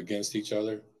instead of against each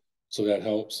other. So that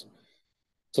helps.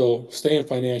 So staying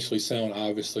financially sound,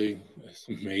 obviously, is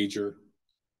a major,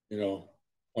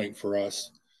 point for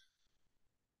us.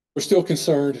 We're still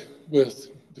concerned with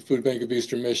the Food Bank of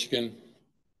Eastern Michigan.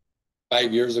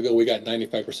 5 years ago, we got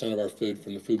 95% of our food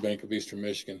from the Food Bank of Eastern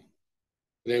Michigan.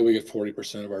 Today, we get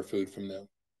 40% of our food from them.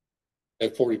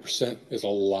 That 40% is a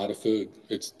lot of food.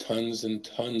 It's tons and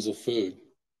tons of food.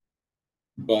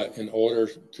 But in order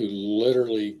to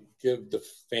literally give the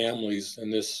families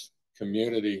in this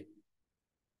community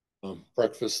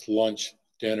breakfast, lunch,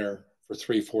 dinner for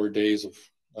 3-4 days of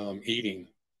eating,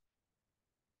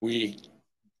 we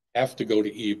have to go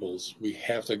to Eagles. We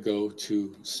have to go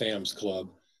to Sam's Club.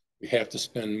 We have to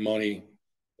spend money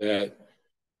that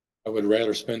I would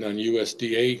rather spend on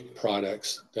USDA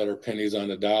products that are pennies on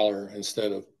the dollar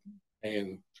instead of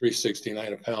paying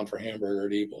 $3.69 a pound for hamburger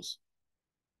at Eagles.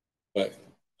 But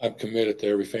I'm committed to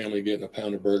every family getting a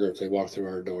pound of burger if they walk through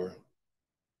our door.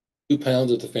 2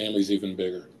 pounds if the family's even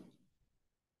bigger.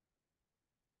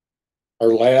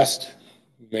 Our last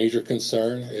major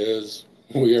concern is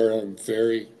we are in a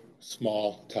very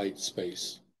small, tight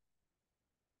space.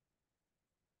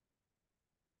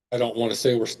 I don't want to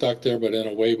say we're stuck there, but in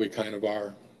a way we kind of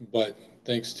are. But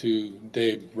thanks to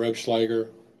Dave Rebschlager,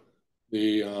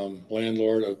 the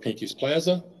landlord of Pinky's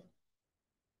Plaza,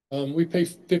 we pay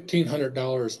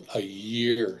 $1,500 a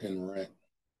year in rent.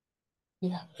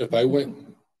 Yeah. If I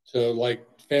went to like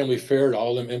Family Fair to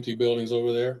all them empty buildings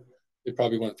over there, they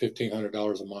probably went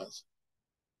 $1,500 a month.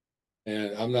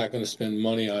 And I'm not going to spend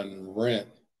money on rent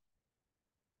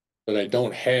that I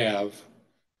don't have,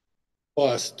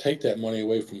 plus take that money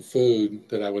away from food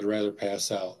that I would rather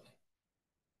pass out.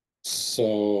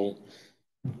 So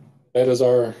that is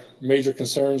our major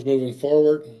concerns moving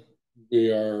forward. We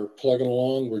are plugging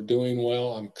along. We're doing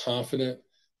well. I'm confident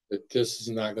that this is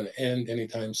not going to end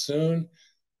anytime soon.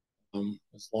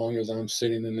 As long as I'm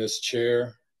sitting in this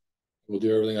chair, we'll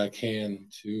do everything I can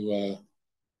to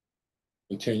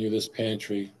continue this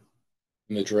pantry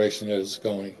in the direction that it's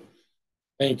going.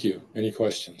 Thank you. Any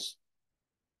questions?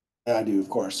 I do, of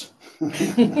course.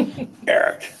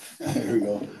 Eric. There we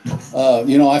go.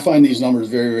 I find these numbers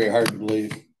very, very hard to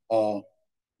believe.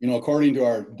 According to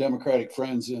our Democratic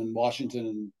friends in Washington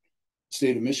and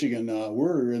state of Michigan,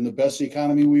 we're in the best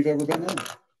economy we've ever been in.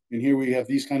 And here we have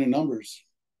these kind of numbers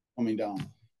coming down.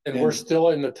 And we're still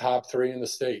in the top 3 in the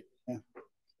state.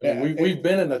 Yeah. I mean, we've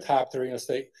been in the top 3 in the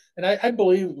state. And I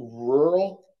believe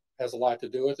rural has a lot to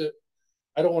do with it.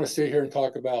 I don't want to sit here and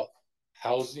talk about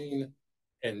housing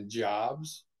and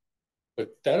jobs, but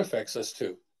that affects us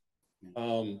too.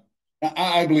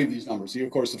 I believe these numbers. Of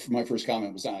course, my first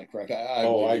comment was not correct. I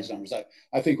believe these numbers.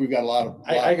 I think we've got a lot of.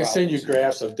 I can send you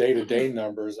graphs of day-to-day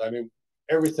numbers. I mean,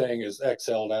 everything is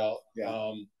Excel'd out.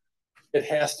 Yeah. It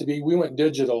has to be. We went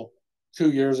digital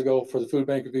 2 years ago for the Food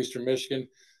Bank of Eastern Michigan.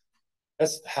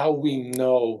 That's how we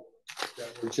know that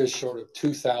we're just short of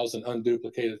 2,000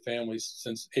 unduplicated families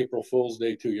since April Fool's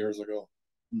Day 2 years ago.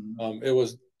 Mm-hmm. It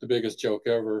was the biggest joke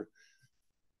ever.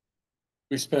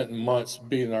 We spent months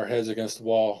beating our heads against the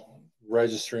wall,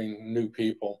 registering new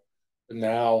people. But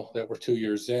now that we're 2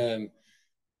 years in,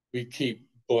 we keep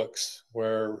books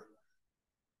where,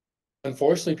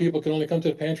 unfortunately, people can only come to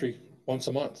the pantry once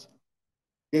a month.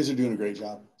 You guys are doing a great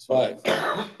job. But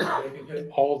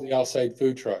all of the outside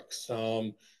food trucks,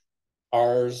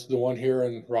 ours, the one here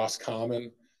in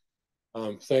Roscommon,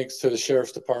 thanks to the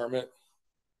Sheriff's Department,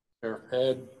 Sheriff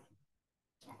Ed,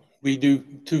 we do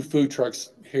 2 food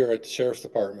trucks here at the Sheriff's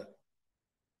Department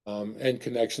in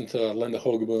connection to Linda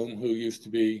Hogaboom, who used to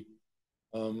be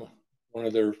one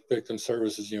of their victim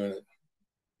services unit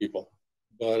people.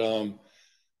 But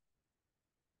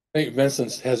St.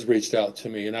 Vincent's has reached out to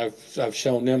me, and I've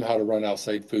shown them how to run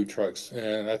outside food trucks,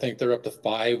 and I think they're up to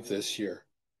 5 this year.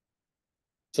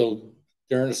 So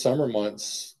during the summer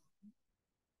months,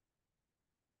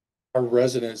 our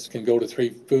residents can go to 3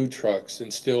 food trucks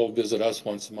and still visit us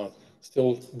once a month,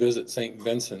 still visit St.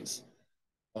 Vincent's.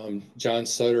 John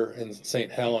Sutter in St.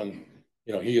 Helen,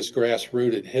 he is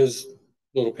grassrooted his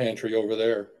little pantry over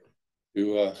there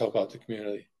to help out the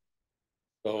community.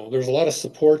 So there's a lot of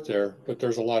support there, but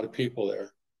there's a lot of people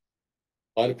there.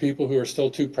 A lot of people who are still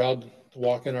too proud to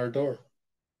walk in our door.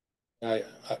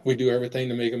 We do everything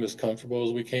to make them as comfortable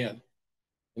as we can.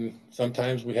 And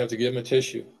sometimes we have to give them a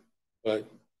tissue, but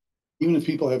even if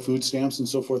people have food stamps and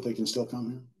so forth, they can still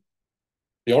come here.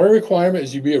 The only requirement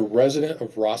is you be a resident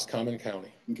of Roscommon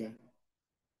County. Okay.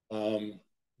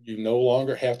 You no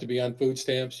longer have to be on food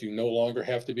stamps. You no longer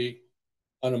have to be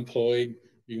unemployed.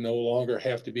 You no longer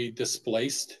have to be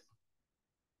displaced,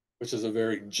 which is a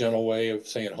very gentle way of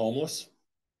saying homeless.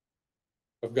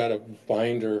 I've got a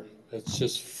binder that's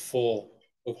just full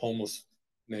of homeless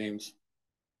names.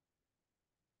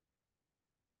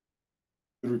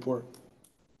 Good report.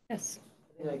 Yes.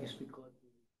 I think I can speak.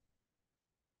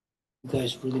 You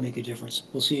guys really make a difference.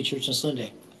 We'll see you at church on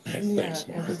Sunday. Thanks.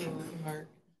 Yeah, absolutely, Mark.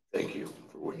 Thank you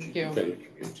for what you Thank do you. for the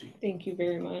community. Thank you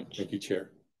very much. Thank you,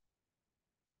 Chair.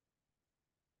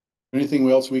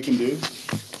 Anything else we can do?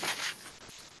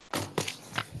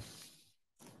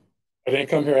 I didn't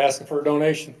come here asking for a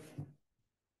donation.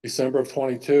 December of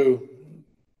 22,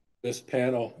 this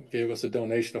panel gave us a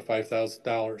donation of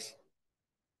 $5,000.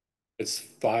 It's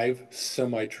 5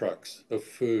 semi-trucks of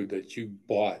food that you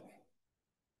bought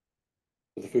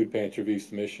for the Food Pantry of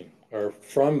East Mission, or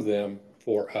from them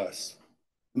for us.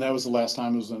 And that was the last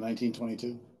time, it was in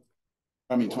 1922.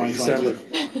 I mean,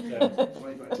 2022.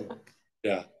 December.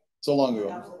 Yeah. So long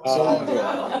ago. So long ago.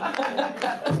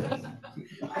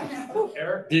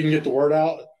 Eric, if you can get the word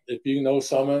out, if you know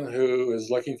someone who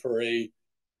is looking for a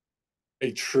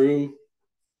true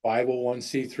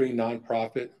 501c3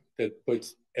 nonprofit that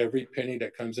puts every penny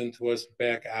that comes into us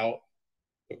back out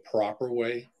the proper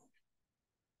way.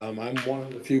 I'm one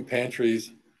of the few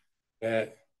pantries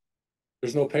that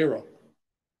there's no payroll.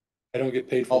 I don't get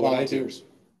paid for All what volunteers.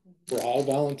 I do. We're all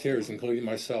volunteers, including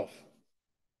myself.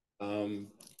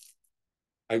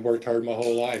 I worked hard my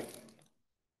whole life.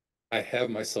 I have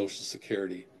my Social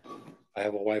Security. I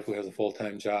have a wife who has a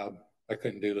full-time job. I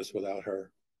couldn't do this without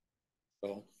her.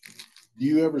 So, do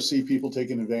you ever see people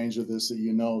taking advantage of this that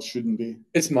you know shouldn't be?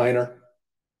 It's minor.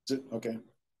 Is it? Okay.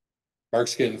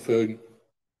 Mark's getting food.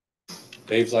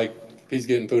 Dave's like, if he's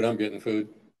getting food, I'm getting food.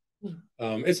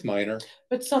 It's minor.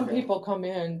 But some people come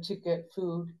in to get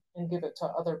food and give it to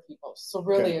other people. So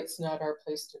really, it's not our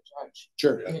place to judge.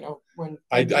 Sure. You know, when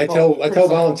I tell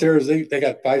volunteers they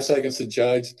got 5 seconds to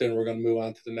judge, then we're going to move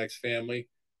on to the next family.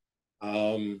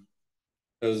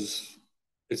 Because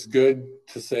it's good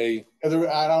to say. I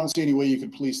don't see any way you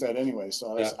could police that anyway.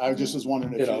 So I just was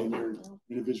wondering if in your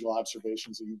individual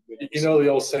observations that you know the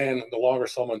old saying, the longer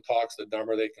someone talks, the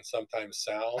dumber they can sometimes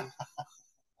sound.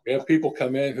 We have people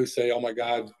come in who say, "Oh my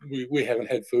God, we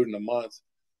haven't had food in a month,"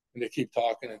 and they keep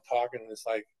talking and talking, and it's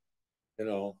like, you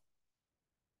know,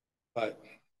 but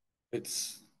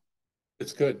it's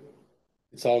good.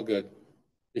 It's all good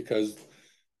because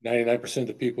 99% of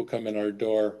the people come in our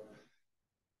door,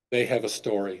 they have a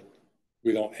story.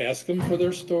 We don't ask them for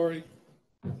their story.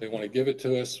 They want to give it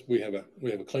to us. We have a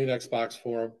Kleenex box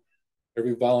for them.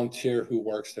 Every volunteer who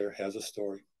works there has a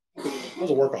story. I was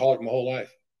a workaholic my whole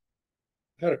life.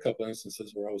 I've had a couple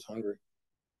instances where I was hungry.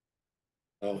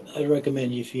 I'd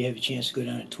recommend if you have a chance to go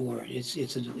down a tour. It's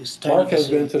Mark has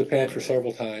been to the pantry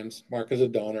several times. Mark is a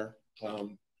donor.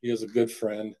 He is a good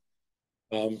friend.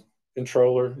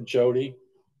 Controller Jody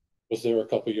was there a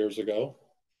couple years ago.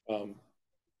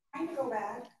 I go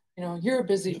back. You know, you're a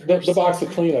busy person. The box of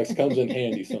Kleenex comes in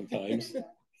handy sometimes.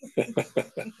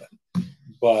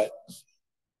 But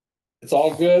it's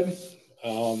all good.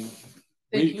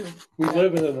 We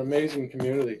live in an amazing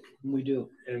community. We do.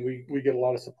 And we get a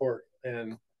lot of support,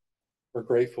 and we're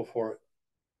grateful for it.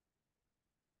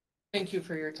 Thank you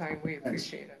for your time. We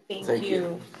appreciate it. Thank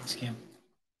you. Thanks, Kim.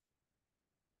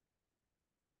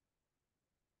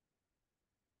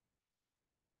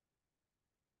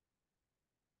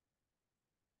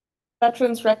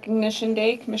 Veterans Recognition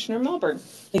Day, Commissioner Milburn.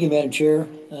 Thank you, Madam Chair.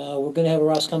 We're going to have a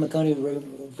Roscommon County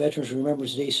Veterans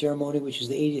Remembrance Day ceremony, which is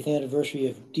the 80th anniversary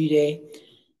of D-Day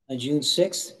on June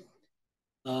 6th.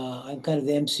 I'm kind of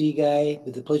the MC guy,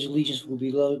 but the Pledge of Allegiance will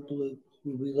be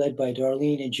led by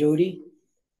Darlene and Jody.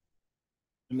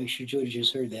 I'll make sure Jody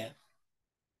just heard that.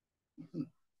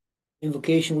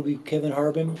 Invocation will be Kevin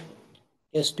Harbin.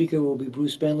 Guest speaker will be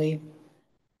Bruce Bentley. I'm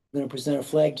going to present a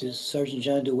flag to Sergeant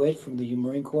John DeWitt from the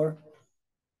Marine Corps.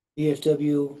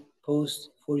 VFW Post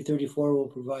 4034 will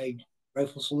provide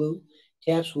rifle salute.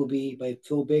 Taps will be by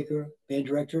Phil Baker, band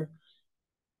director.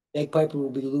 Bagpiper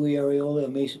will be Louis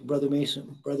Areola, brother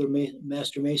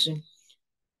Master Mason.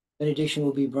 Benediction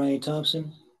will be Brian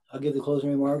Thompson. I'll give the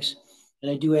closing remarks. And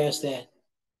I do ask that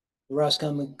the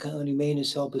Roscommon County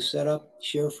Maintenance help us set up,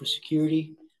 Sheriff for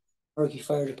security, Markey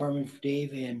Fire Department for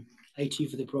Dave, and IT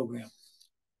for the program.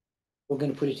 We're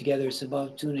going to put it together. It's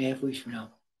about 2.5 weeks from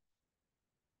now.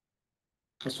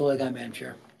 That's all I got, Madam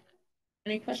Chair.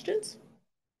 Any questions?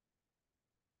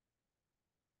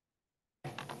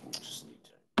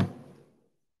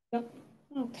 Nope.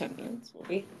 Oh, 10 minutes will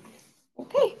be.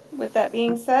 Okay, with that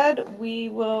being said, we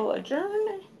will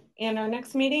adjourn, and our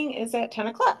next meeting is at 10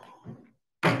 o'clock.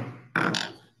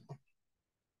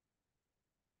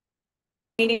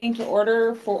 Meeting to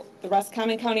order for the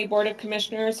Roscommon County Board of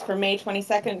Commissioners for May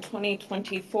 22nd,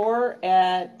 2024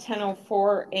 at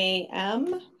 10:04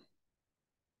 a.m.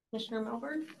 Commissioner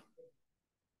Melbourne.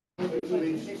 To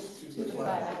the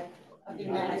flag of the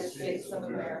United States of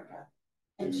America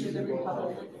and to the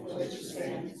republic for which it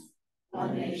stands,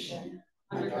 one nation,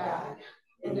 under God,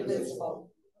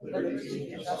 indivisible, with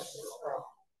liberty and justice for all.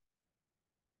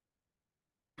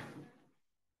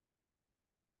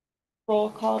 Roll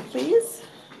call, please.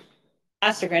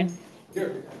 Ostergren.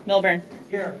 Here. Milburn.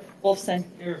 Here. Wolfson.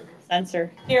 Here.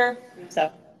 Spencer. Here.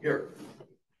 Russo. Here.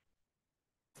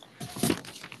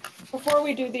 Before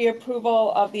we do the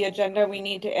approval of the agenda, we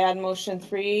need to add motion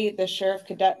 3, the sheriff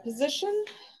cadet position.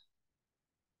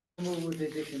 Move with the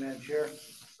addition, Madam Chair.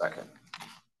 Second.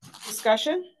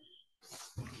 Discussion.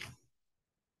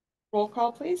 Roll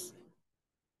call, please.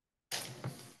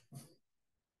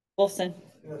 Wolfson.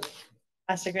 Yes.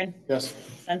 Ostergren. Yes.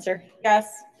 Spencer. Yes.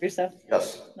 Russo.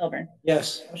 Yes. Milburn.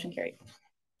 Yes. Motion carried.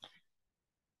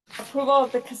 Approval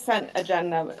of the consent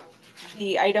agenda.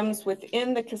 The items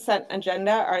within the consent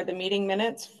agenda are the meeting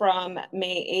minutes from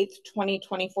May 8th,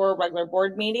 2024 regular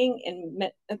board meeting and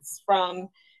minutes from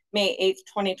May 8th,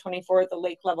 2024, the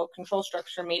lake level control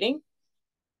structure meeting.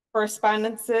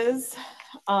 Correspondences,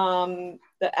 the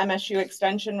MSU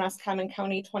Extension Roscommon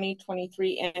County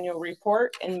 2023 annual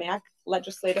report and MAC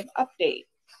legislative update.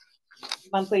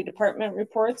 Monthly department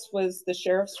reports was the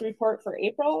sheriff's report for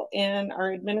April and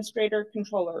our administrator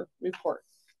controller report.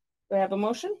 Do I have a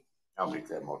motion? I'll make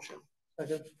that motion.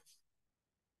 Second.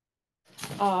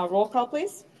 Roll call,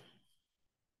 please.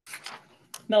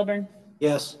 Milburn.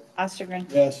 Yes. Ostergren.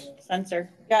 Yes. Spencer.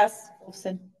 Yes.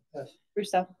 Wolfson. Yes.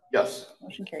 Russo. Yes.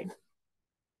 Motion carried.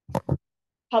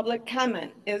 Public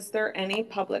comment. Is there any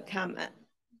public comment?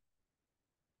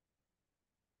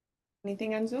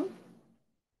 Anything on Zoom?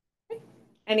 Okay.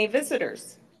 Any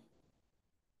visitors?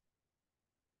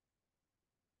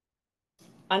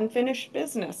 Unfinished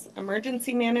business,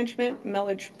 emergency management,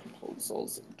 millage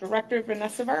proposals. Director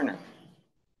Vanessa Varner.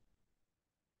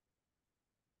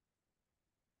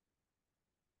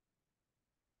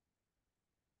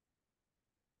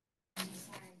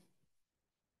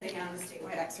 On the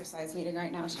statewide exercise meeting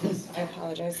right now. I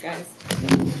apologize, guys.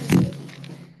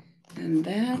 And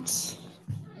that.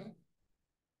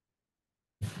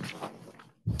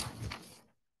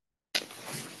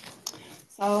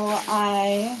 So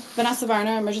Vanessa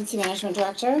Varner, Emergency Management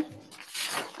Director.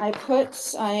 I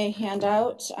put a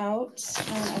handout out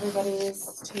on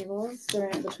everybody's tables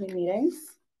between meetings.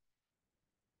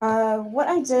 What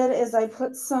I did is I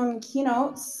put some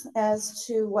keynotes as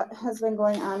to what has been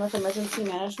going on with emergency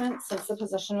management since the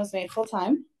position was made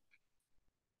full-time,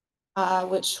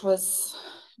 which was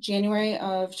January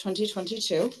of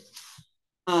 2022.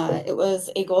 It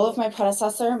was a goal of my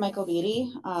predecessor, Michael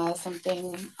Beatty,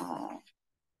 something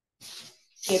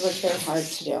he had worked very hard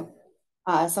to do.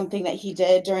 Something that he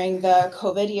did during the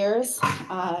COVID years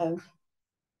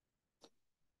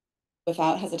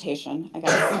without hesitation, I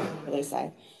guess really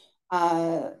say.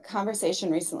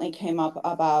 Conversation recently came up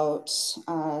about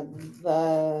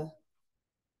the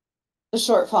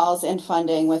shortfalls in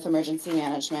funding with emergency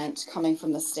management coming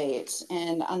from the state.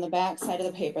 And on the back side of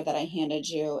the paper that I handed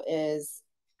you is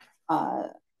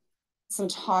some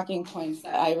talking points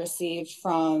that I received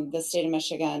from the state of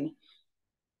Michigan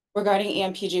regarding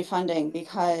EMPG funding,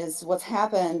 because what's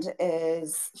happened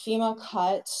is FEMA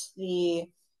cut the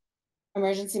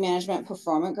emergency management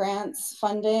performance grants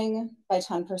funding by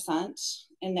 10%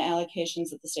 in the allocations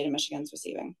that the state of Michigan is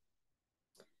receiving.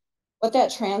 What that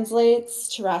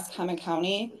translates to Roscommon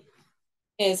County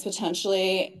is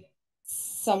potentially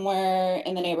somewhere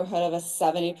in the neighborhood of a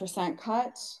 70%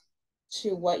 cut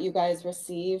to what you guys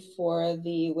receive for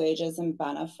the wages and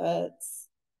benefits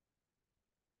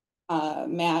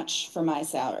match for my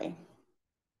salary.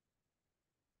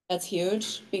 That's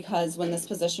huge because when this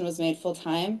position was made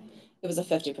full-time, it was a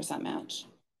 50% match.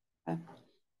 Okay.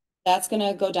 That's going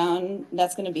to go down.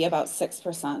 That's going to be about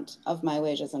 6% of my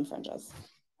wages and fringes.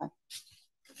 Okay.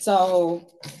 So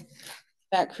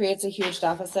that creates a huge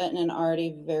deficit in an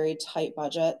already very tight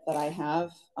budget that I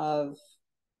have of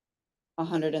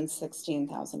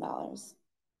 $116,000.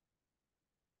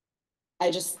 I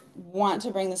just want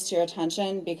to bring this to your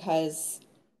attention because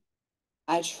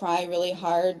I try really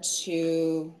hard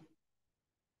to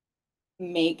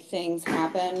make things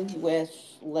happen with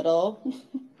little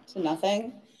to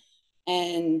nothing.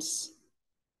 And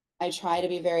I try to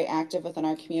be very active within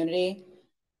our community.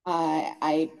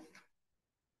 I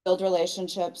build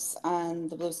relationships on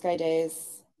the Blue Sky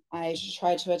Days. I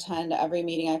try to attend every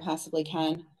meeting I possibly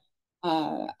can.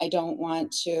 I don't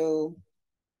want to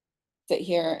sit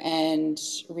here and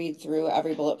read through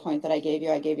every bullet point that I gave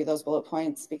you. I gave you those bullet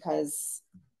points because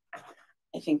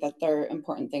I think that they're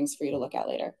important things for you to look at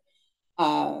later.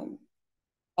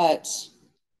 But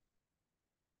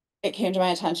it came to my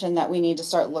attention that we need to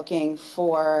start looking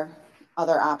for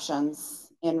other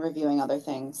options and reviewing other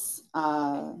things.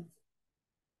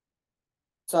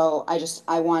 So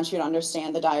I want you to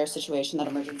understand the dire situation that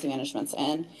emergency management's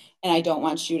in, and I don't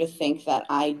want you to think that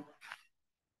I'm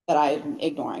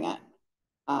ignoring it.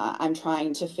 I'm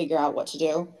trying to figure out what to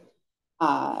do.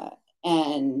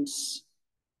 And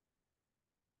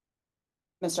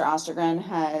Mr. Ostergren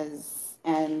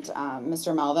and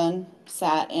Mr. Melvin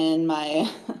sat in my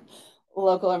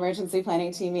local emergency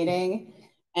planning team meeting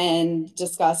and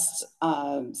discussed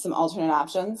some alternate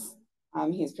options.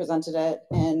 He's presented it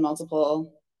in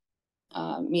multiple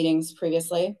meetings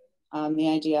previously, the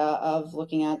idea of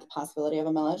looking at the possibility of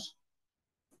a millage.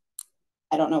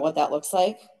 I don't know what that looks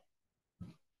like,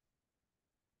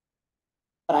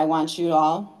 but I want you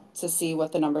all to see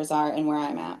what the numbers are and where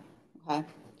I'm at, okay?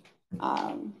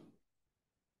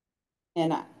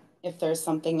 And if there's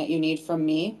something that you need from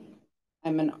me,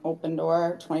 I'm an open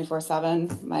door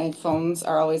 24/7. My phones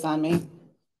are always on me.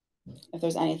 If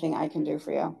there's anything I can do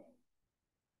for you.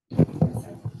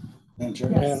 Madam Chair.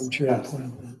 Madam Chair.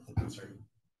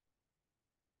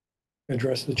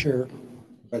 Address the chair.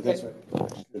 Right, that's right.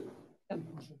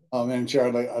 Madam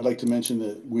Chair, I'd like to mention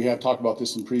that we have talked about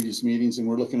this in previous meetings, and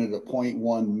we're looking at a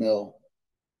 0.1 mil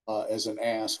as an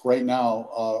ask. Right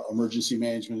now, emergency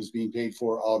management is being paid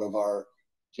for out of our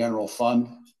general fund.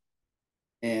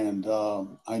 And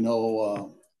I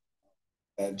know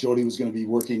that Jody was going to be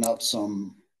working up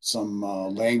some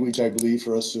language, I believe,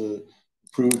 for us to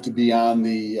prove to be on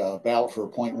the ballot for a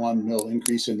 0.1 mil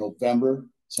increase in November,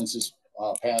 since it's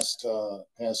past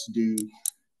due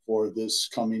for this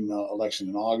coming election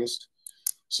in August.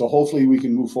 So hopefully we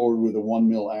can move forward with a 1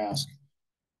 mil ask.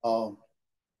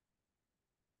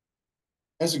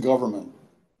 As a government,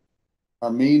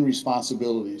 our main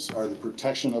responsibilities are the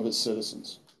protection of its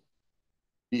citizens,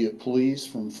 be it police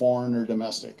from foreign or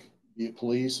domestic, be it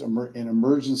police, and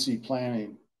emergency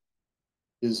planning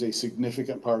is a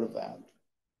significant part of that.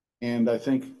 And I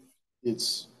think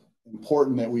it's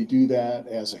important that we do that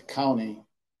as a county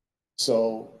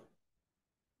so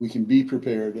we can be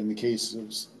prepared in the case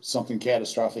of something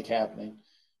catastrophic happening.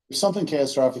 If something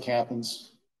catastrophic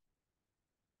happens,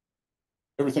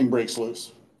 everything breaks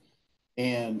loose.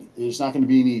 And there's not going to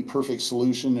be any perfect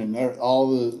solution, and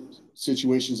all the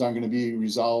situations aren't going to be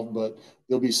resolved, but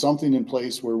there'll be something in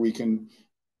place where we can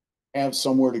have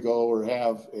somewhere to go or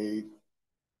have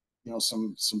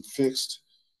some fixed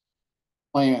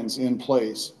plans in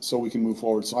place so we can move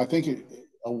forward. So I think a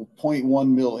 0.1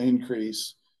 mil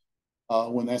increase,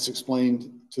 when that's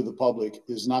explained to the public,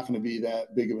 is not going to be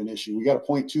that big of an issue. We got a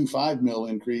 0.25 mil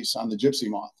increase on the gypsy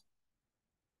moth,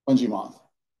 fungi moth,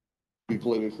 to be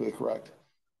politically correct,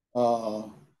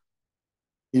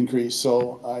 increase.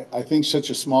 So I think such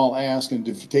a small ask and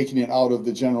taking it out of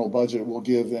the general budget will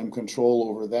give them control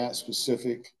over that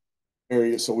specific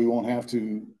area, so we won't have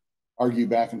to argue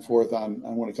back and forth on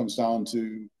when it comes down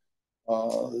to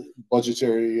our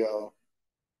budgetary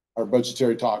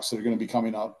talks that are going to be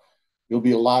coming up. It'll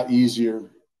be a lot easier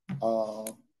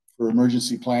for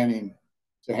emergency planning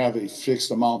to have a fixed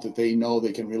amount that they know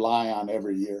they can rely on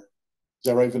every year. Is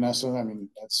that right, Vanessa? I mean,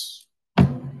 that's...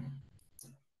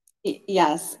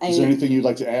 Yes. Is there anything you'd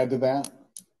like to add to that?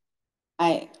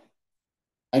 I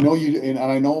know you, and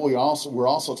I know we're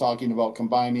also talking about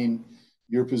combining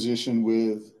your position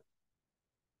with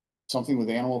something with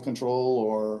animal control,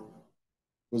 or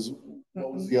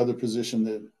what was the other position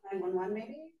that 911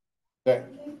 maybe? That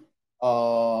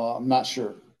I'm not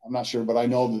sure, but I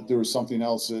know that there was something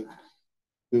else that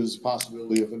there's a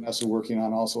possibility of Vanessa working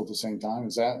on also at the same time.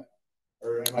 Is that,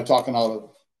 or am I talking out of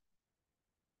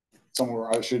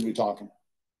somewhere I should be talking?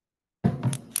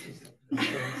 Out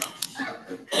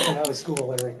of school,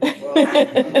 Larry.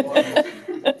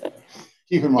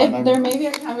 Keep in mind, there may be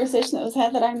a conversation that was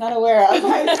had that I'm not aware of.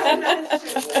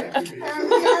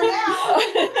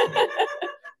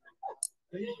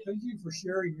 Thank you for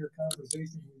sharing your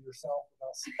conversation with yourself and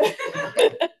us.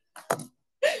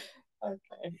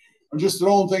 Okay. I'm just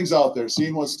throwing things out there,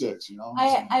 seeing what sticks,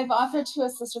 I've offered to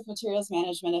assist with materials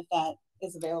management if that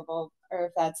is available or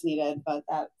if that's needed, but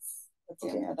that's the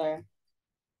only other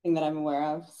thing that I'm aware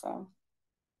of. So,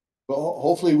 but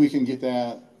hopefully we can get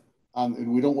that on,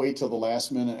 and we don't wait till the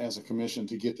last minute as a commission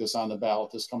to get this on the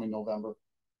ballot this coming November.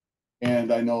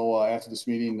 And I know after this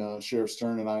meeting, Sheriff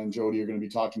Stern and I and Jody are going to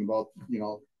be talking about,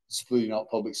 splitting out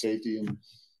public safety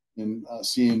and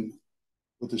seeing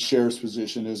what the sheriff's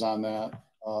position is on that.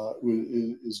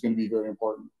 is going to be very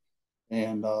important.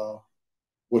 And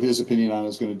what his opinion on it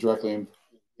is going to directly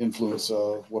influence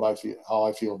what I feel, how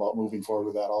I feel about moving forward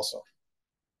with that also.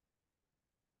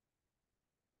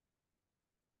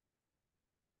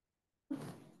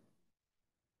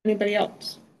 Anybody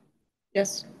else?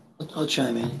 Yes. I'll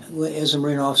chime in. As a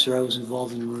Marine officer, I was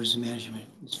involved in emergency management.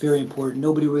 It's very important.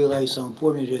 Nobody realizes how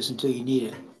important it is until you need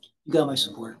it. You got my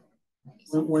support.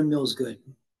 One meal is good.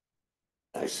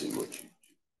 I see what you.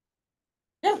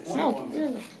 Yeah, wow.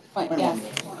 Yeah.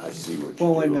 I see what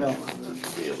Well, you do no. on a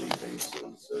daily basis.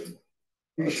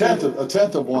 A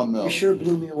tenth of 1 mil. You sure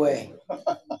blew me away.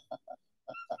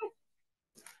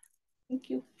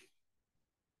 Thank you.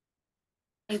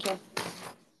 Thank you.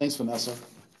 Thanks, Vanessa.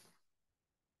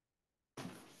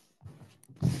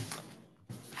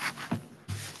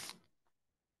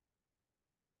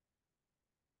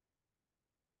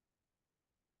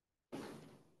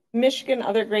 Michigan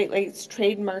Other Great Lakes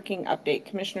trademarking update,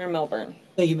 Commissioner Milburn.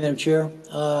 Thank you, Madam Chair.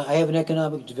 I have an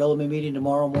economic development meeting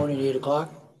tomorrow morning at 8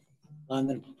 o'clock. I'm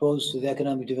going to propose to the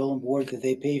Economic Development Board that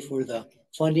they pay for the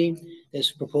funding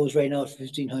that's proposed right now at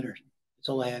 $1,500. That's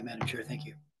all I have, Madam Chair. Thank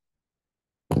you.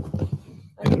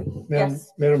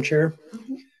 Madam Chair,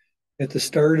 at the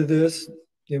start of this,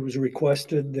 it was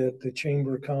requested that the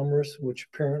Chamber of Commerce, which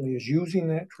apparently is using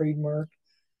that trademark,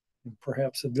 and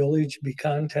perhaps the village be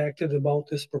contacted about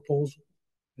this proposal.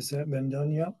 Has that been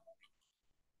done yet?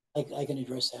 I can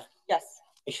address that. Yes.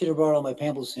 I should have brought all my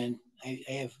pamphlets in. I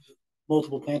have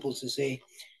multiple pamphlets that say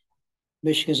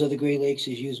Michigan's Other Great Lakes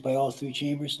is used by all 3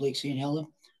 chambers, Lake St. Helen,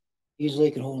 East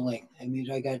Lake, and Home Lake. I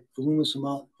mean, I got voluminous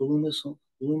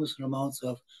amounts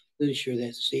of literature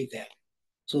that state that.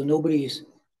 So nobody's,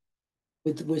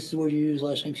 what's the word you used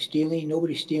last time? Stealing?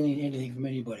 Nobody's stealing anything from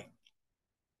anybody.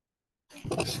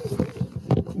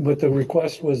 But the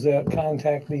request was that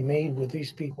contact be made with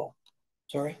these people.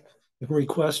 Sorry? The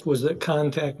request was that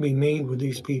contact be made with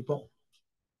these people.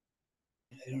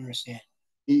 I don't understand.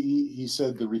 He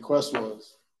said the request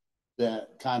was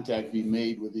that contact be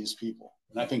made with these people.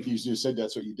 And I think you just said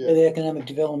that's what you did. The Economic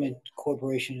Development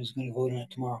Corporation is going to vote on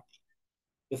it tomorrow.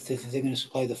 If they're going to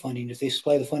supply the funding. If they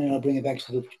supply the funding, I'll bring it back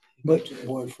to the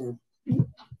board for.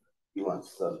 He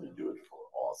wants them to do it for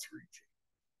all 3 chambers.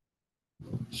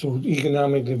 So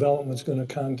economic development's going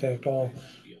to contact all.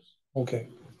 Yes. Okay,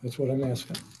 that's what I'm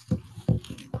asking.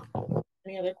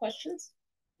 Any other questions?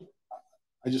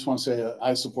 I just want to say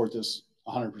I support this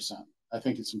 100%. I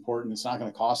think it's important. It's not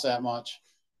going to cost that much.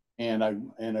 And I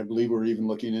believe we're even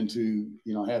looking into,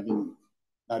 not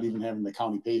even having the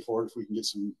county pay for it. If we can get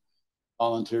some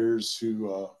volunteers who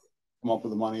come up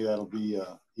with the money, that'll be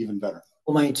even better.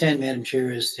 Well, my intent, Madam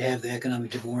Chair, is to have the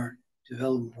Economic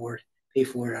Development Board pay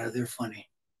for it out of their funding.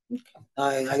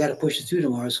 Okay. I got to push it through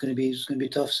tomorrow. It's going to be a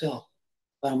tough sell.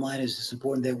 Bottom line is it's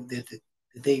important that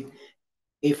they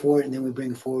pay for it and then we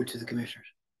bring it forward to the commissioners.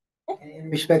 And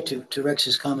in respect to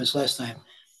Rex's comments last time,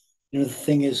 the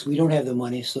thing is we don't have the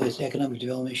money, so it's economic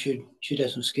development should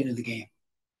have some skin in the game.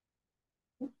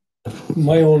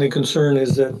 My only concern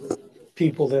is that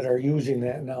people that are using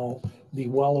that now be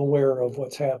well aware of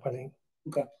what's happening.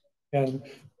 Okay. And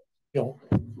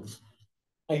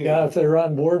if they're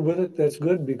on board with it, that's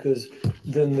good, because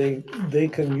then they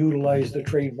can utilize the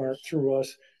trademark through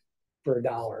us for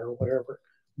 $1 or whatever.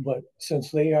 But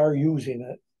since they are using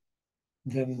it,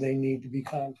 then they need to be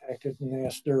contacted and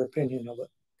ask their opinion of it.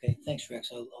 Okay, thanks,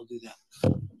 Rex. I'll do that.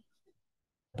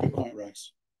 Good point,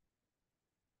 Rex.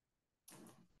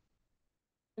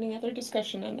 Any other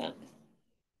discussion on that?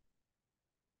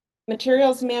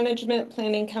 Materials Management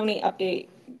Planning County update,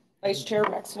 Vice Chair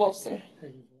Rex Wilson.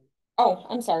 Oh,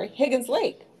 I'm sorry, Higgins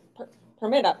Lake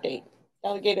permit update,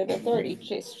 Delegated Authority,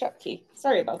 Chase Shupke.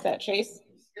 Sorry about that, Chase.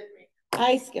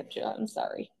 I skipped you. I'm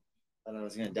sorry. I thought I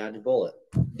was going to dodge a bullet.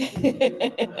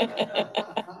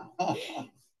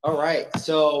 All right,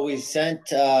 so we sent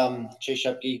Chase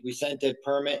Shupke, we sent a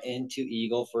permit into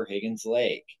Eagle for Higgins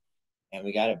Lake, and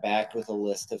we got it back with a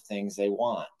list of things they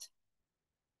want.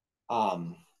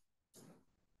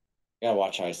 Gotta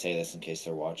watch how I say this in case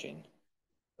they're watching.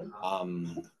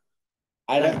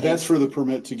 That's for the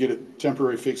permit to get it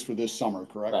temporary fixed for this summer,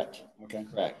 correct? Correct. Okay.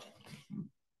 Correct.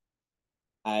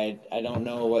 I don't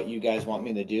know what you guys want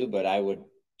me to do, but I would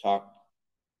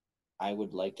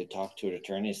like to talk to an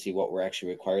attorney to see what we're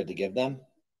actually required to give them.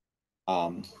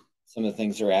 Some of the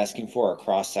things they're asking for are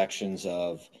cross sections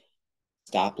of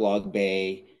stop log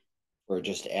bay for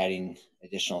just adding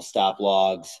additional stop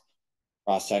logs,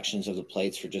 cross sections of the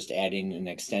plates for just adding an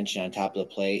extension on top of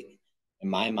the plate. In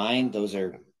my mind, those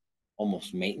are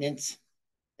almost maintenance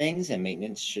things, and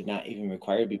maintenance should not even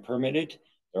require to be permitted.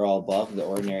 They're all above the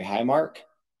ordinary high mark.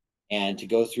 And to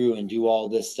go through and do all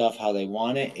this stuff how they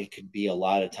want it, it could be a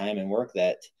lot of time and work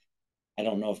that I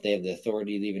don't know if they have the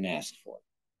authority to even ask for.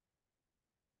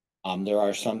 There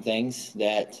are some things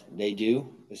that they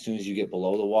do as soon as you get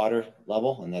below the water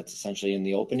level, and that's essentially in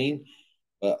the opening.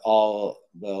 But a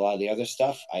lot of the other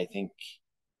stuff, I think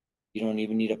you don't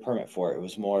even need a permit for it. It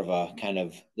was more of a kind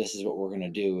of, this is what we're going to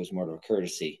do. It was more of a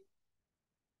courtesy.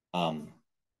 I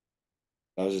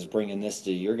was just bringing this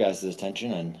to your guys'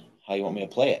 attention and how you want me to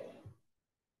play it.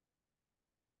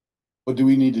 What do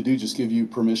we need to do? Just give you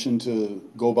permission to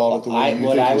go about it the way you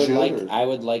think you should? I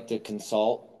would like to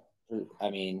consult.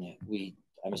 I mean,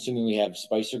 I'm assuming we have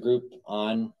Spicer Group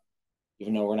on,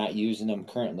 even though we're not using them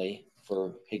currently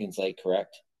for Higgins Lake,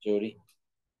 correct, Jody?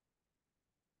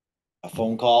 A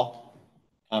phone call,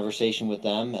 conversation with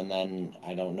them, and then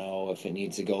I don't know if it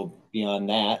needs to go beyond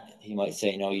that. He might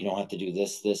say, no, you don't have to do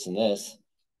this, this, and this.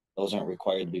 Those aren't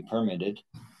required to be permitted,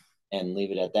 and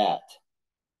leave it at that.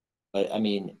 But I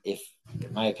mean, in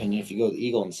my opinion, if you go to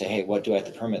Eagle and say, hey, what do I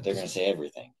have to permit? They're going to say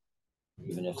everything.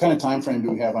 Even if what kind of time frame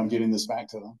do we have on getting this back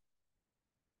to them?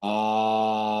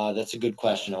 That's a good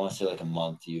question. I want to say like a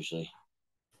month usually.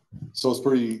 So it's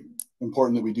pretty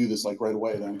important that we do this like right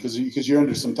away then, because you're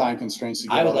under some time constraints.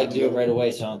 I would like to do it right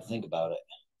away, so I don't think about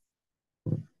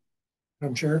it.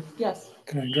 I'm sure. Yes.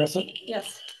 Can I address it?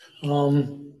 Yes.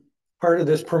 Part of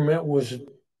this permit was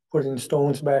putting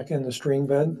stones back in the stream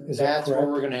bed. Is that correct? That's where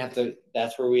we're going to have to.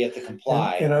 That's where we have to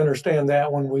comply. And understand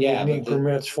that one, we would need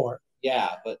permits for it. Yeah,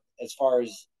 but as far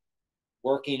as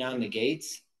working on the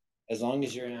gates, as long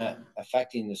as you're not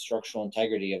affecting the structural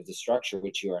integrity of the structure,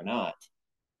 which you are not.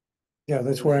 Yeah,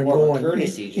 that's where I'm going.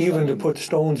 Even to put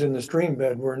stones in the stream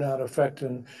bed, we're not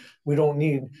affecting, we don't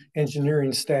need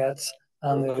engineering stats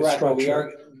on the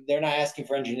structure. They're not asking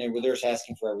for engineering, but they're just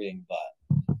asking for everything but.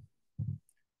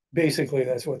 Basically,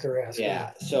 that's what they're asking.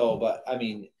 Yeah, so, but I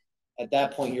mean, at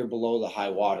that point, you're below the high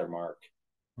water mark.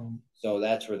 So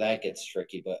that's where that gets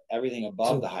tricky, but everything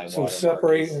above the high water mark. So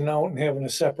separating out and having a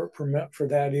separate permit for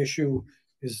that issue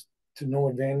is to no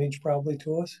advantage probably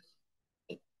to us?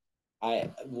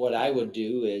 What I would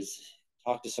do is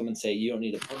talk to someone and say, you don't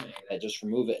need a permit, just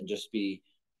remove it and just be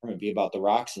about the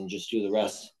rocks and just do the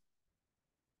rest.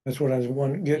 That's what I was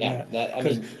getting at.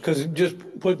 Because just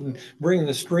bringing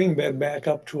the stream bed back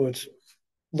up to its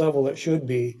level it should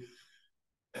be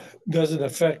doesn't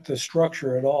affect the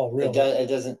structure at all, really. It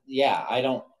doesn't. Yeah,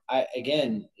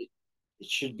 again, it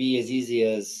should be as easy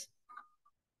as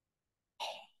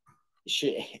it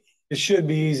should. It should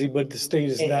be easy, but the state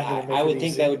is not going to make it I would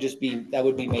easy. think that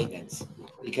would be maintenance,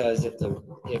 because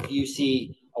if you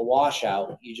see a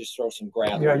washout, you just throw some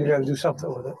gravel. Yeah, you got to do something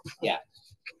with it. Yeah.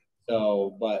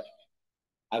 So, but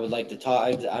I would like to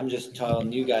talk. I'm just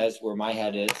telling you guys where my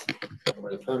head is,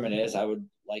 where the permit is. I would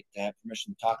like to have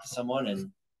permission to talk to someone. And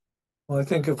well, I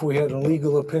think if we had a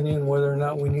legal opinion whether or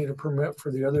not we need a permit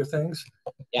for the other things.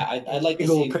 Yeah, I'd like to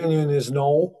see. Legal opinion is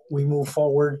no. We move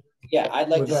forward. Yeah, I'd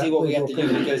like to see what we have to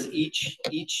do, because each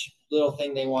little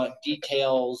thing they want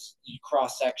details,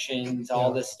 cross sections,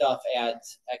 all this stuff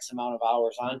adds X amount of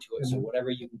hours onto it. So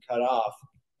whatever you can cut off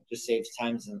just saves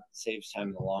time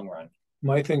in the long run.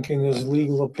 My thinking is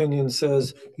legal opinion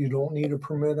says you don't need a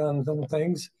permit on some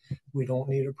things. We don't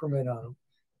need a permit on them.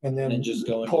 And then just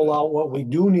pull out what we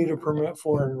do need a permit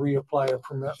for and reapply a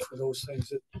permit for those things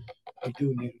that we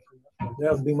do need a permit for.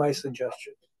 That would be my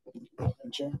suggestion.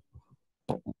 Sure.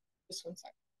 Just 1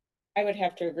 second. I would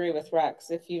have to agree with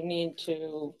Rex. If you need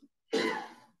to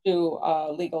do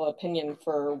a legal opinion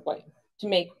for to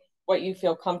make what you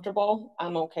feel comfortable,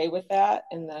 I'm okay with that,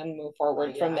 and then move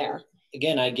forward from there.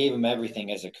 Again, I gave him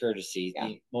everything as a courtesy. Yeah.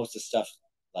 Most of the stuff,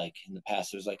 like in the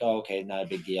past, it was like, oh, okay, not a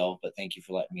big deal, but thank you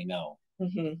for letting me know.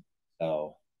 Mm-hmm.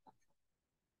 So.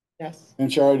 Yes. I'm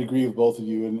sure I'd agree with both of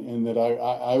you, and that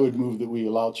I would move that we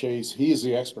allow Chase. He is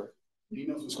the expert. He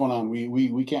knows what's going on.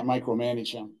 We can't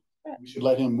micromanage him. We should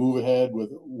let him move ahead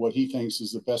with what he thinks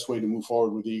is the best way to move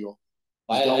forward with Eagle.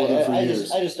 I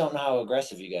just don't know how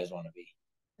aggressive you guys want to be.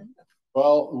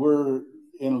 Well, we're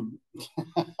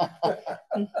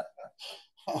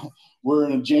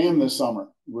in a jam this summer.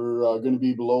 We're going to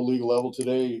be below legal level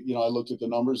today. You know, I looked at the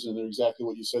numbers and they're exactly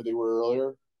what you said they were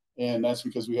earlier, and that's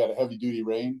because we had a heavy duty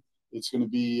rain. It's going to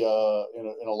be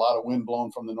in a lot of wind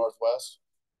blowing from the northwest,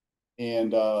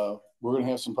 and we're going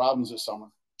to have some problems this summer.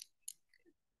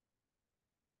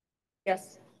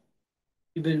 Yes.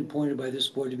 You've been appointed by this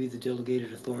board to be the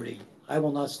delegated authority. I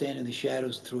will not stand in the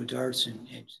shadows and throw darts and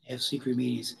have secret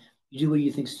meetings. You do what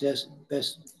you think is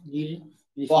best needed.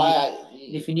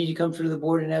 If you need to come to the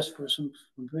board and ask for some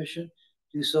permission,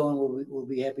 do so, and we'll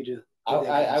be happy to.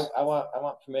 I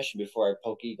want permission before I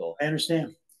poke Eagle. I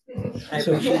understand. I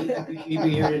appreciate you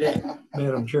being here today.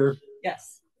 Madam Chair,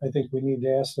 Yes. I think we need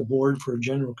to ask the board for a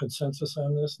general consensus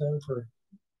on this then for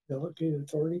delegated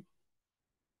authority.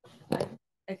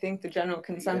 I think the general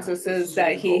consensus is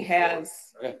that he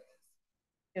has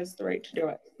the right to do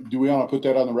it. Do we want to put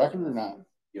that on the record or not?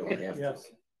 You don't have to. Yes.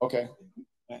 Okay.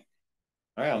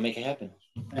 All right, I'll make it happen.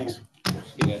 Thanks. See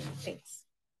you guys. Thanks.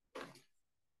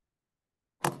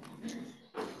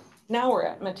 Now we're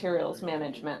at materials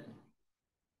management.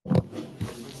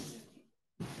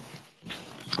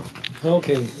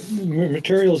 Okay,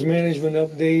 materials management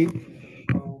update.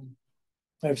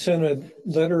 I've sent a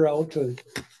letter out to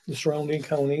the surrounding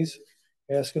counties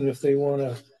asking if they want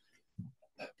to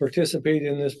participate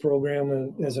in this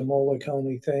program as a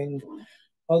multi-county thing.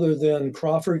 Other than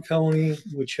Crawford County,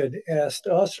 which had asked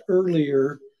us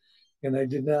earlier, and I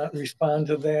did not respond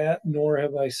to that, nor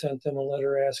have I sent them a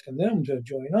letter asking them to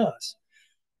join us.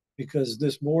 Because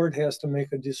this board has to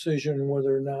make a decision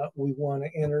whether or not we want to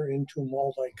enter into a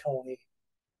multi-county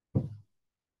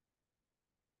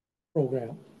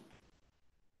program.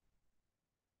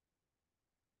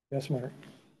 Yes, Mark.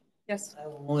 Yes. I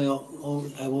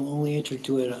will only enter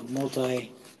to it a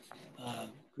multi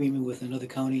agreement with another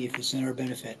county if it's in our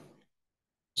benefit.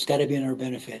 It's got to be in our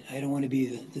benefit. I don't want to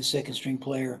be the second string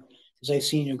player, because I've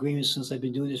seen agreements since I've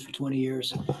been doing this for 20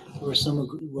 years, where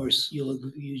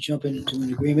you jump into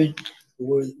an agreement,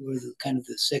 we're the kind of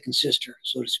the second sister,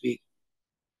 so to speak.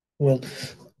 Well,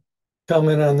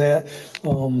 comment on that.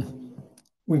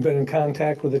 We've been in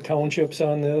contact with the townships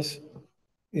on this,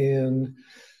 and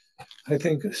I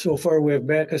think so far we have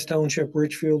Backus Township,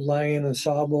 Richfield, Lyon, and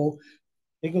Sabo,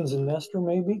 Higgins and Nestor,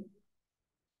 maybe?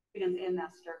 Higgins and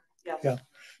Nestor, yes. Yeah.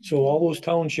 So all those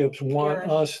townships want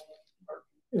us.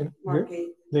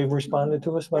 They've responded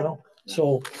to us by now.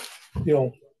 So, you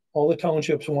know, all the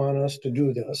townships want us to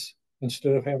do this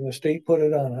instead of having the state put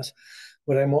it on us.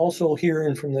 But I'm also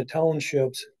hearing from the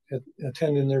townships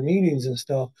attending their meetings and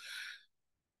stuff,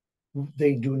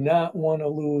 they do not want to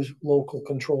lose local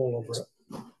control over it.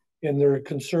 And their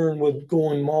concern with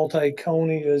going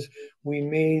multi-county is we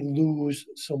may lose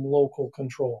some local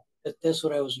control. That's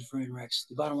what I was referring, Rex.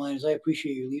 The bottom line is I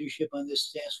appreciate your leadership on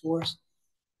this task force.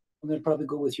 I'm going to probably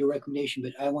go with your recommendation,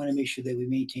 but I want to make sure that we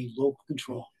maintain local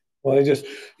control. Well, I just,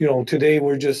 you know, today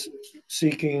we're just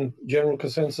seeking general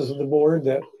consensus of the board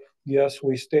that, yes,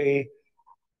 we stay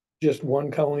just one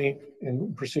county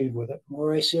and proceed with it.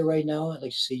 Where I sit right now, I'd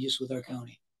like to say just with our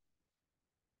county.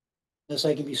 Unless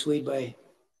I can be swayed by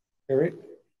Eric.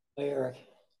 Eric.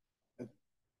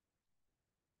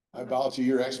 I bow to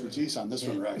your expertise on this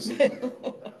one, Rex. I'm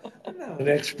not an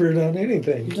expert on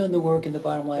anything. You've done the work in the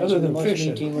bottom line. Other than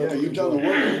fishing. Yeah, you've done the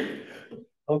work.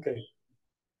 Okay.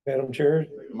 Madam Chair.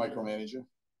 Micromanager.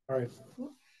 All right.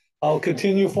 I'll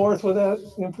continue forth with that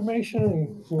information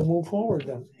and we'll move forward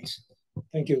then. Thanks.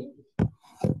 Thank you.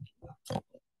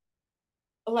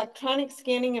 Electronic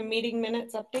scanning and meeting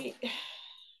minutes update.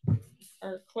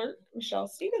 Our clerk, Michelle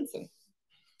Stevenson.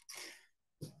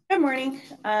 Good morning.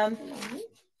 I'll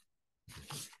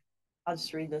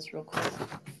just read this real quick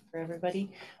for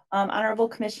everybody. Honorable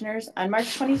Commissioners, on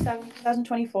March 27,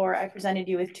 2024, I presented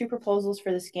you with two proposals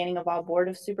for the scanning of all Board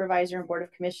of Supervisor and Board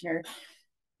of Commissioner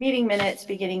meeting minutes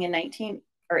beginning in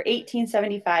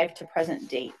 1875 to present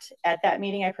date. At that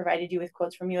meeting, I provided you with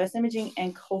quotes from U.S. Imaging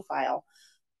and CoFile.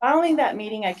 Following that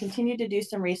meeting, I continued to do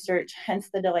some research, hence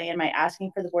the delay in my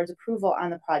asking for the board's approval on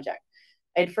the project.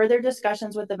 I had further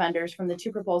discussions with the vendors from the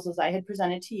two proposals I had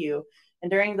presented to you, and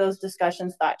during those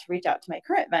discussions thought to reach out to my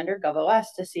current vendor,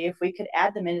 GovOS, to see if we could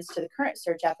add the minutes to the current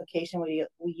search application we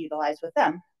utilize with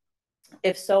them.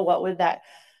 If so, what would that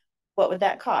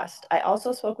cost? I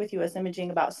also spoke with U.S. Imaging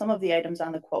about some of the items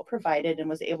on the quote provided and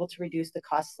was able to reduce the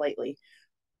cost slightly.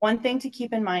 One thing to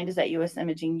keep in mind is that U.S.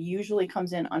 Imaging usually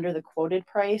comes in under the quoted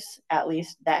price. At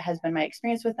least that has been my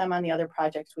experience with them on the other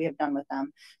projects we have done with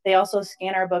them. They also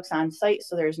scan our books on site,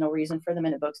 so there's no reason for the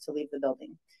minute books to leave the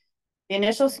building. The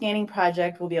initial scanning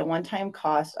project will be a one-time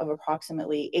cost of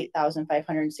approximately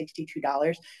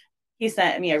 $8,562. He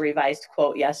sent me a revised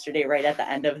quote yesterday right at the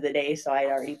end of the day, so I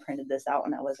had already printed this out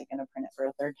and I wasn't going to print it for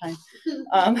a third time,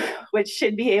 which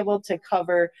should be able to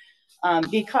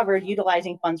be covered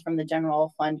utilizing funds from the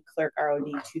General Fund Clerk ROD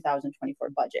 2024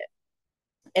 budget.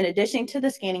 In addition to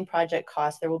the scanning project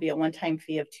cost, there will be a one-time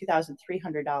fee of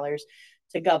 $2,300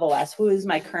 to GovOS, who is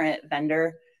my current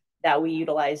vendor that we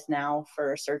utilize now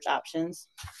for search options,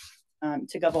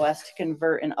 to GovOS to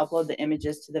convert and upload the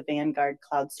images to the Vanguard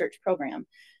Cloud Search program.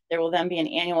 There will then be an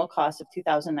annual cost of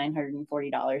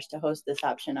 $2,940 to host this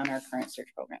option on our current search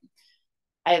program.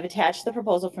 I have attached the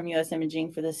proposal from U.S.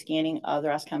 Imaging for the scanning of the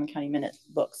Roscommon County minute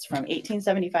books from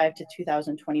 1875 to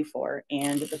 2024,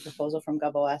 and the proposal from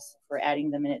GovOS for adding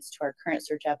the minutes to our current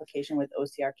search application with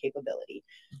OCR capability.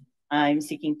 I'm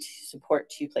seeking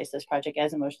support to place this project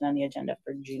as a motion on the agenda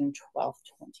for June 12th,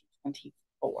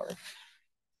 2024.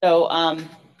 So,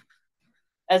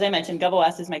 as I mentioned,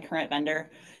 GovOS is my current vendor.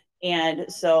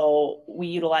 And so we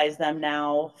utilize them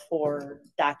now for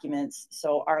documents.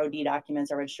 So ROD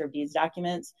documents, our Register of Deeds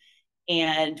documents.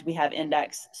 And we have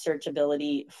index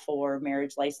searchability for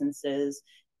marriage licenses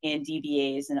and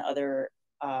DBAs and other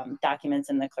documents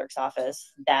in the clerk's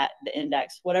office, that the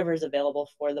index, whatever is available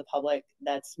for the public,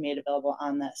 that's made available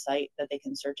on that site, that they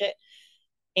can search it.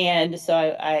 And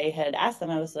so I had asked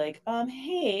them, I was like,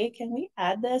 hey, can we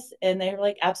add this? And they were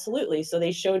like, absolutely. So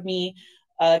they showed me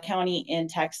a county in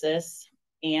Texas,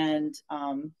 and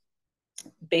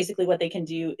basically what they can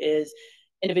do is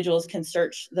individuals can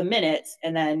search the minutes,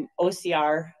 and then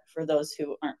OCR, for those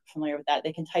who aren't familiar with that,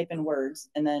 they can type in words,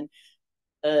 and then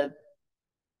the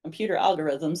computer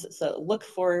algorithms so look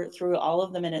through all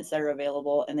of the minutes that are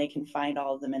available, and they can find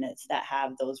all of the minutes that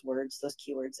have those words, those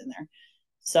keywords in there.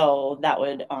 So that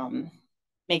would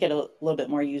make it a little bit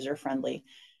more user friendly.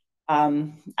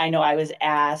 I know I was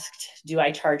asked, do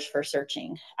I charge for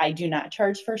searching? I do not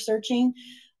charge for searching.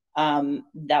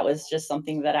 That was just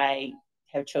something that I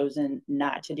have chosen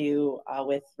not to do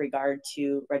with regard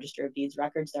to Register of Deeds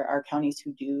records. There are counties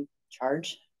who do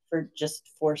charge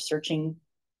for searching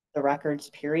the records,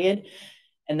 period.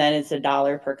 And then it's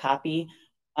 $1 per copy.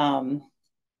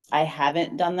 I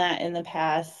haven't done that in the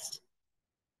past.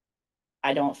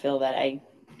 I don't feel that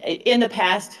in the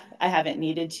past, I haven't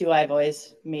needed to. I've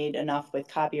always made enough with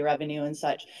copy revenue and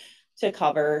such to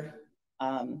cover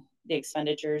the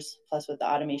expenditures, plus with the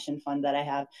automation fund that I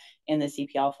have and the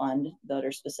CPL fund, that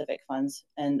are specific funds.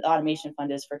 And the automation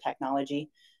fund is for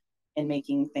technology and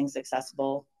making things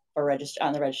accessible for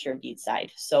on the Register of Deeds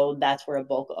side. So that's where a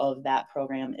bulk of that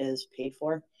program is paid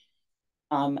for.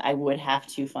 I would have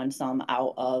to fund some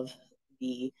out of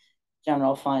the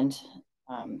general fund,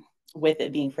 with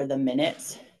it being for the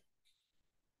minutes,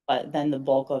 but then the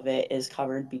bulk of it is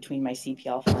covered between my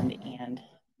CPL fund and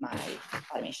my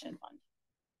automation fund.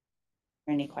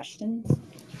 Any questions?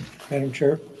 Madam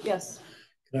Chair? Yes.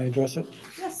 Can I address it?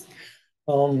 Yes.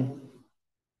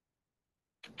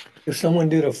 If someone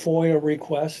did a FOIA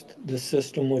request, the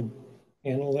system would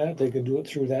handle that. They could do it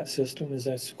through that system. Is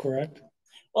that correct?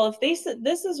 Well, if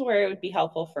this is where it would be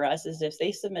helpful for us, is if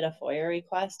they submit a FOIA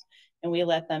request and we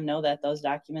let them know that those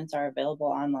documents are available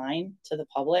online to the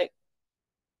public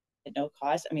at no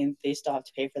cost. I mean, they still have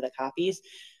to pay for the copies,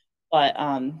 but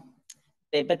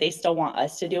they still want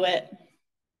us to do it.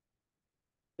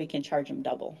 We can charge them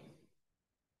double.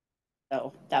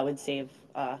 So that would save.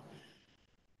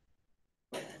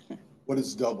 What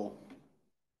is double?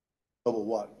 Double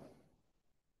what?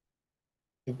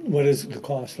 What is the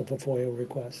cost of a FOIA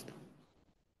request?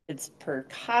 It's per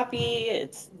copy.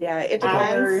 It's it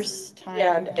hours, depends. time.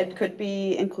 Yeah, it could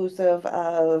be inclusive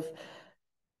of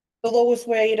the lowest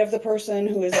wage of the person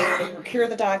who is able to procure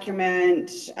the document,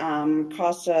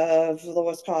 cost of the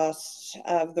lowest cost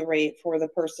of the rate for the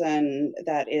person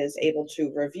that is able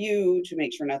to review to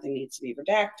make sure nothing needs to be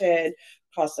redacted,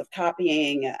 cost of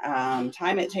copying,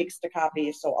 time it takes to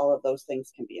copy. So all of those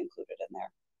things can be included in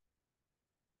there.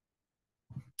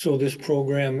 So this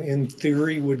program, in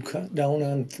theory, would cut down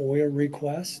on FOIA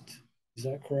requests. Is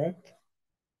that correct?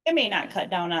 It may not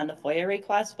cut down on the FOIA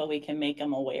request, but we can make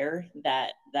them aware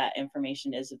that that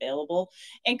information is available.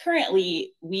 And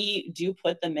currently, we do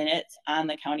put the minutes on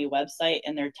the county website,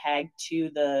 and they're tagged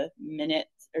to the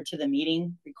minutes or to the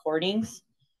meeting recordings.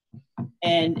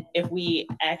 And if we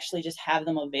actually just have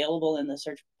them available in the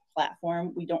search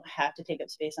platform, we don't have to take up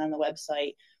space on the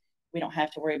website. We don't have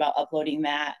to worry about uploading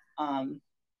that,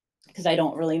 because I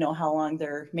don't really know how long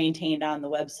they're maintained on the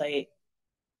website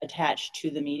attached to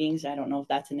the meetings. I don't know if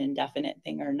that's an indefinite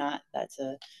thing or not. That's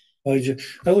a.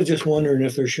 I was just wondering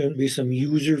if there shouldn't be some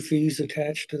user fees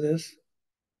attached to this.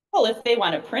 Well, if they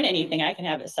want to print anything, I can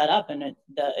have it set up, and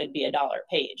it'd be $1 a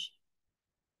page.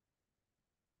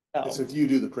 So if you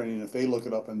do the printing, if they look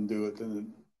it up and do it,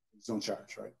 then there's no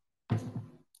charge, right?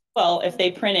 Well, if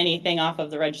they print anything off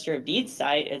of the Register of Deeds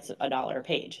site, it's $1 a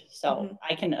page. So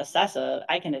I can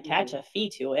I can attach a fee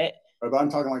to it. But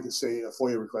I'm talking like, say, a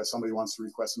FOIA request. Somebody wants to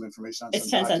request some information on. It's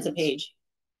 10 cents a page.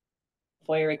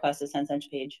 FOIA request is 10 cents a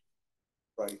page.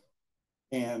 Right.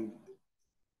 And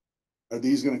are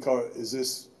these going to cover? Is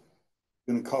this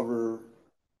going to cover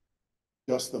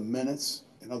just the minutes?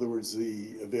 In other words,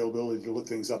 the availability to look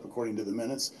things up according to the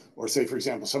minutes, or say, for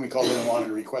example, somebody called in and wanted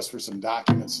a request for some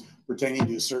documents pertaining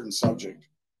to a certain subject.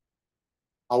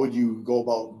 how would you go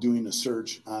about doing a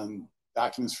search on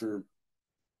documents for a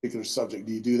particular subject?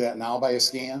 Do you do that now by a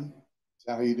scan? Is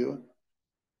that how you do it?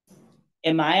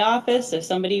 In my office, if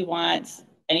somebody wants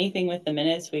anything with the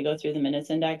minutes, we go through the minutes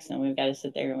index, and we've got to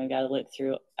sit there and we've got to look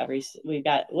through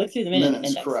look through the minutes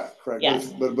index. Correct.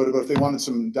 Yes. But if they wanted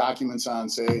some documents on,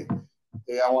 say,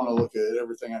 hey, I want to look at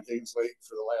everything on Higgins Lake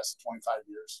for the last 25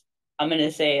 years. I'm going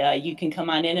to say, you can come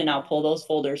on in and I'll pull those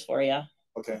folders for you.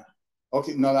 Okay.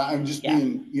 No, I'm just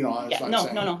being, that's what I'm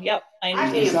saying. No. Yep. I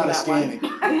understand. It's not a scanning.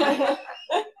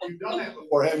 You've done that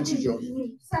before, haven't you,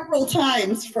 Jody? Several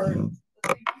times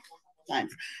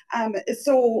times.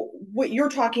 So what you're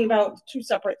talking about, two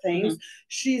separate things.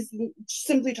 She's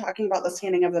simply talking about the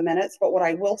scanning of the minutes, but what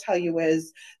I will tell you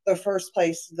is the first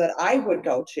place that I would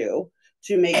go to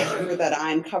make sure that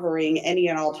I'm covering any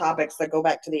and all topics that go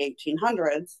back to the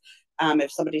 1800s.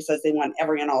 If somebody says they want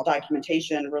every and all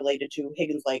documentation related to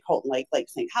Higgins Lake, Holton Lake, Lake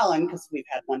St. Helen, because we've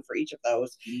had one for each of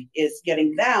those, is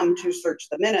getting them to search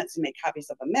the minutes and make copies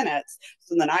of the minutes.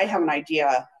 So then I have an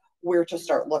idea where to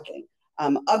start looking.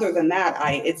 Other than that,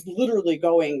 it's literally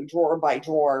going drawer by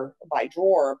drawer by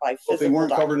drawer by physical. If they weren't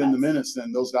documents. covered in the minutes,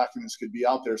 then those documents could be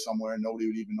out there somewhere and nobody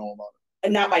would even know about it.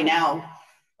 And not by now.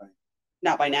 Right.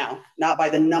 Not by now. Not by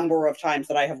the number of times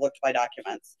that I have looked by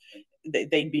documents.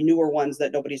 They'd be newer ones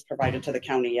that nobody's provided to the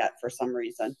county yet for some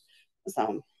reason.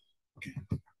 So. Okay.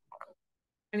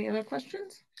 Any other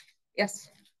questions? Yes.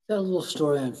 Got a little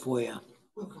story on FOIA.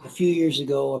 A few years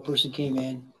ago, a person came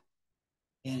in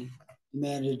and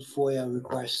demanded FOIA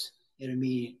requests at a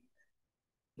meeting.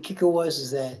 The kicker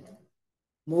is that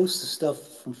most of the stuff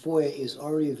from FOIA is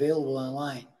already available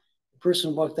online. The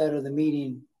person walked out of the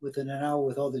meeting within an hour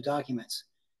with all the documents.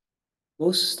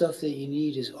 Most of the stuff that you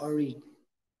need is already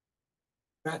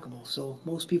trackable. So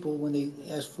most people, when they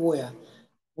ask FOIA,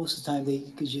 most of the time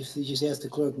they just ask the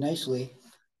clerk nicely,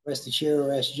 or ask the chair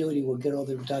or ask Jody, will get all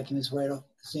the documents right off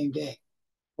the same day,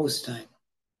 most of the time.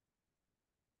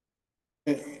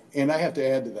 And I have to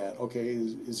add to that, okay,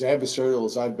 as adversarial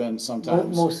as I've been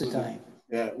sometimes. Most of the time.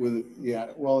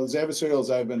 Well, as adversarial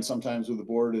as I've been sometimes with the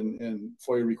board and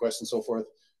FOIA requests and so forth,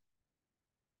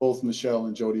 both Michelle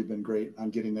and Jody have been great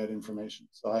on getting that information.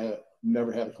 So I have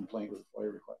never had a complaint with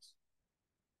FOIA requests.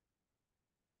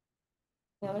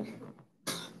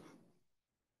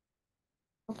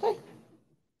 Okay.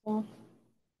 Well,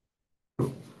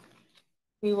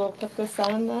 we will put this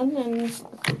on then and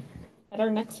at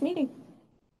our next meeting.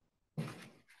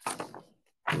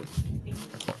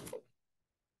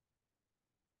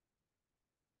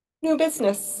 New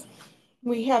business.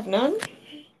 We have none.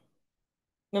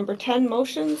 Number 10,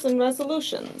 motions and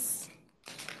resolutions.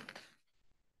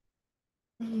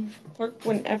 Clerk,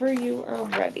 whenever you are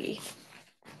ready.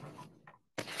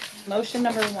 Motion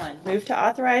number 1, move to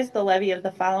authorize the levy of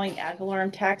the following ad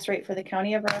valorem tax rate for the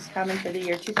county of Roscommon for the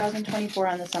year 2024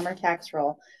 on the summer tax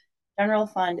roll. General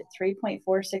fund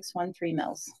 3.4613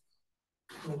 mils.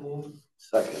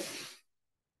 Second.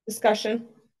 Discussion.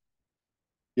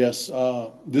 Yes,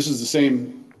 this is the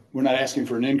same. We're not asking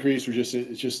for an increase.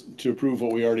 It's just to approve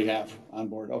what we already have on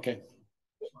board. Okay.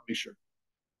 Just want to be sure.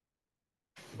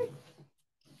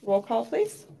 Roll call,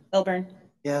 please. Milburn.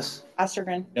 Yes.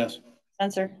 Ostergren. Yes.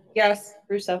 Spencer. Yes.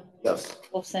 Russo. Yes.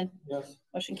 Wolfson. Yes.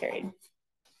 Motion carried.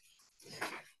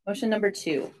 Motion number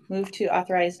 2, move to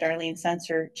authorize Darlene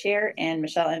Sensor, Chair, and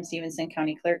Michelle M. Stevenson,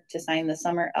 County Clerk, to sign the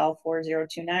summer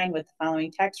L4029 with the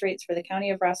following tax rates for the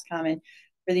county of Roscommon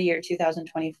for the year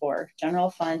 2024. General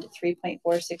fund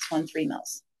 3.4613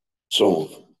 mils.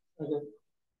 So moved.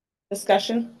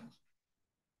 Discussion.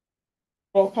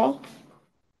 Roll call.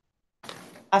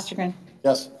 Ostergren.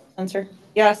 Yes. Spencer.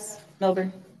 Yes.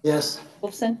 Milburn. Yes.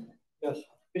 Wolfson. Yes.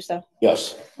 Russo.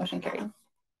 Yes. Motion carried.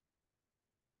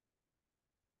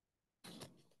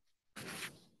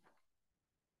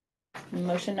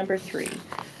 Motion number 3,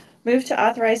 move to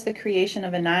authorize the creation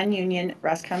of a non-union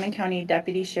Roscommon County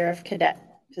Deputy Sheriff Cadet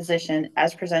position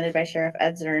as presented by Sheriff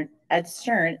Ed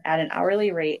Stern at an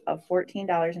hourly rate of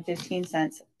 $14.15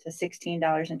 to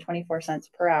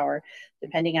 $16.24 per hour,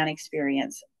 depending on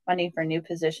experience. Funding for new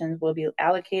positions will be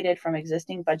allocated from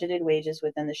existing budgeted wages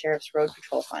within the Sheriff's Road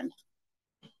Patrol Fund.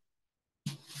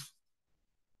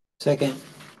 Second.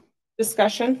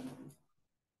 Discussion.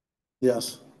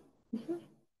 Yes.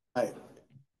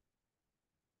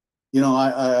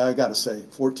 I got to say,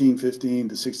 14, 15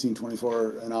 to 16,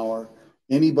 24 an hour.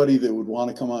 Anybody that would want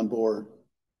to come on board,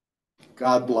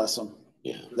 God bless them.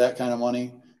 Yeah. For that kind of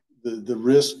money, the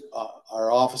risk our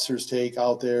officers take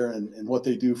out there and what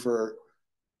they do for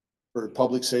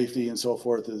public safety and so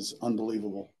forth is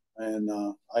unbelievable. And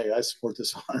I support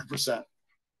this 100%.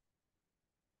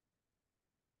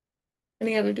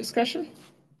 Any other discussion?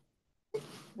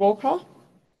 Roll call?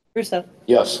 Russo,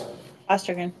 Yes.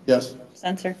 Ostergren, Yes.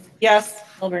 Censor, Yes.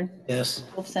 Milburn, Yes.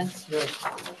 Wolfson.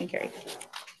 Motion carried.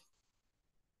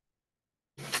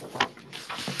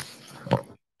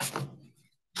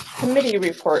 Committee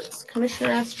reports,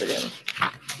 Commissioner Aspardin.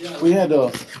 We had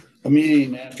a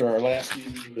meeting after our last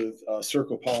meeting with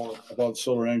Circle Power about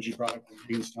solar energy project in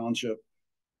Kings Township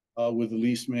with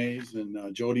Elise Mays,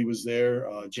 and Jody was there.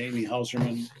 Jamie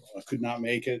Hauserman could not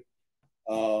make it,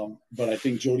 but I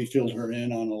think Jody filled her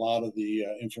in on a lot of the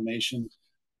information.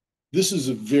 This is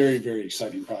a very, very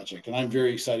exciting project, and I'm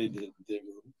very excited that we're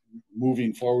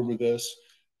moving forward with this.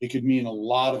 It could mean a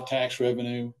lot of tax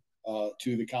revenue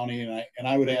to the county, and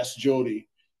I would ask Jody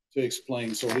to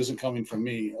explain, so it isn't coming from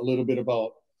me, a little bit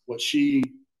about what she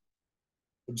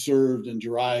observed and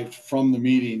derived from the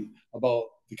meeting about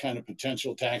the kind of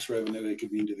potential tax revenue it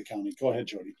could mean to the county. Go ahead,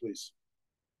 Jody, please.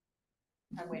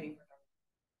 I'm waiting.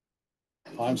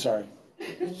 Oh, I'm sorry.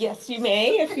 Yes, you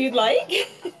may, if you'd like.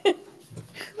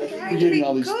 You're getting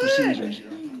all these procedures here.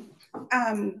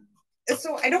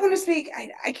 So I don't want to speak,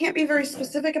 I can't be very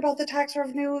specific about the tax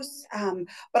revenues,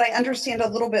 but I understand a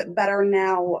little bit better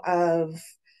now of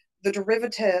the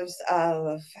derivatives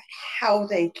of how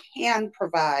they can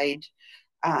provide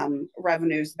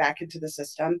revenues back into the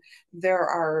system. There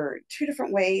are two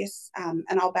different ways,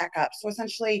 and I'll back up. So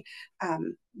essentially,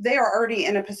 they are already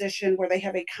in a position where they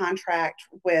have a contract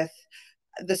with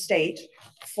the state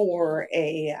for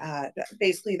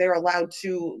basically they're allowed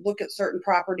to look at certain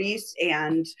properties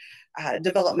and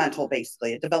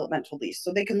basically a developmental lease.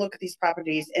 So they can look at these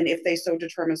properties, and if they so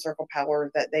determine Circle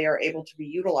Power that they are able to be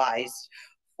utilized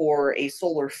for a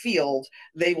solar field,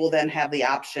 they will then have the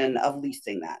option of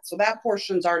leasing that. So that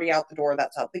portion's already out the door,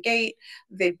 that's out the gate.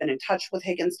 They've been in touch with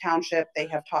Higgins Township. They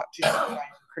have talked to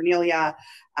Cornelia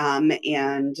and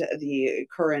the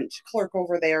current clerk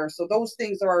over there. So those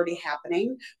things are already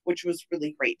happening, which was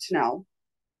really great to know.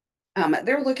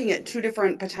 They're looking at two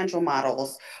different potential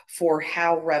models for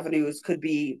how revenues could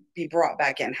be brought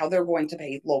back in, how they're going to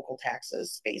pay local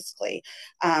taxes, basically.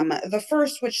 The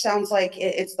first, which sounds like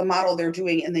it's the model they're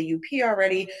doing in the UP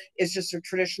already, is just a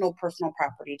traditional personal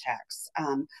property tax.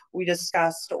 We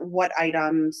discussed what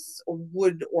items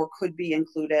would or could be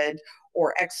included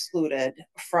or excluded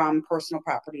from personal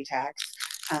property tax,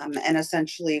 and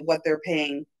essentially what they're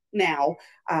paying now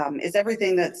is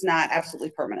everything that's not absolutely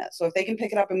permanent. So if they can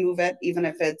pick it up and move it, even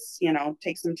if it's,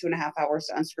 takes them 2.5 hours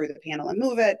to unscrew the panel and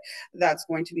move it, that's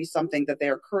going to be something that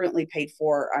they're currently paid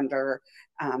for under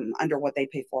what they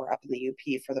pay for up in the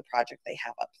UP for the project they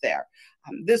have up there.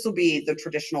 This will be the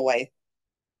traditional way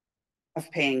of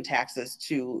paying taxes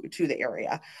to the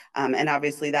area. And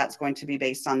obviously that's going to be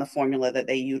based on the formula that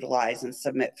they utilize and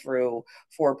submit through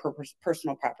for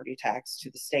personal property tax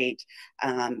to the state.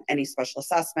 Any special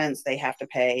assessments they have to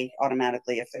pay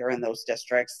automatically if they're in those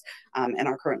districts, and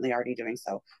are currently already doing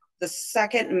so. The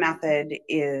second method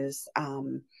is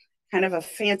kind of a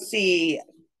fancy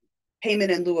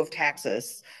payment in lieu of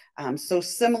taxes. So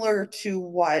similar to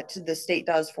what the state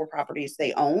does for properties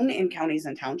they own in counties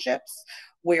and townships,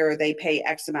 where they pay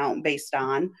X amount based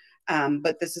on,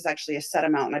 but this is actually a set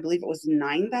amount, and I believe it was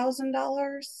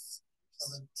 $9,000,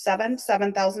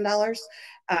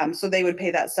 $7,000. So they would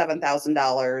pay that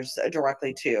 $7,000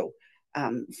 directly to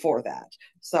for that.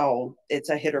 So it's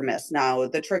a hit or miss. Now,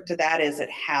 the trick to that is it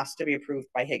has to be approved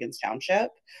by Higgins Township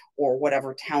or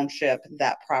whatever township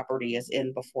that property is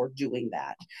in before doing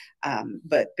that.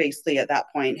 But basically at that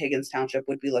point, Higgins Township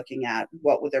would be looking at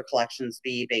what would their collections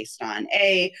be based on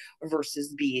A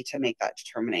versus B to make that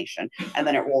determination. And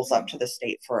then it rolls up to the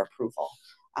state for approval.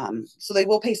 So they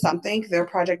will pay something. Their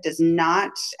project is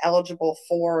not eligible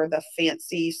for the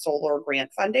fancy solar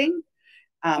grant funding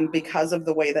because of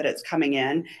the way that it's coming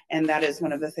in. And that is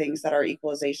one of the things that our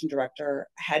equalization director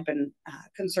had been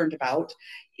concerned about,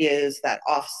 is that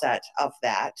offset of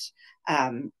that.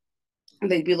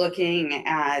 They'd be looking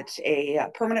at a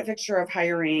permanent fixture of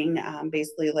hiring,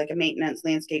 basically like a maintenance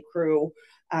landscape crew,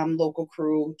 local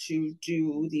crew to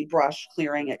do the brush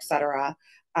clearing, etc.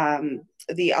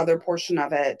 The other portion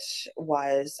of it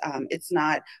was it's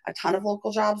not a ton of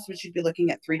local jobs, but you'd be looking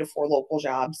at 3 to 4 local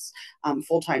jobs,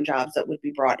 full-time jobs that would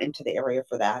be brought into the area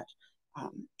for that.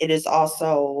 It is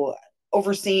also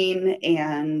overseen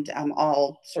and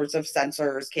all sorts of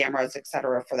sensors, cameras,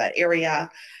 etc. for that area.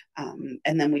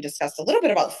 And then we discussed a little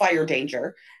bit about fire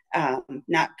danger,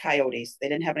 not coyotes. They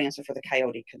didn't have an answer for the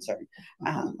coyote concern.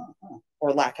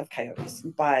 Or lack of coyotes.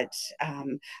 But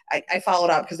I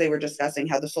followed up because they were discussing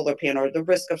how the solar panel, or the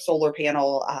risk of solar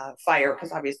panel fire,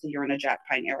 because obviously you're in a jack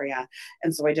pine area.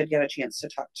 And so I did get a chance to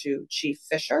talk to Chief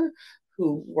Fisher,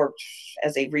 who worked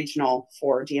as a regional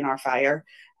for DNR Fire.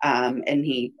 And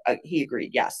he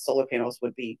agreed, yes, solar panels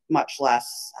would be much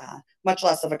less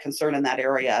of a concern in that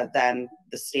area than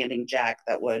the standing jack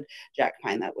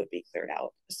pine that would be cleared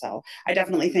out. So I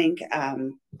definitely think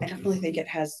it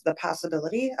has the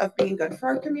possibility of being good for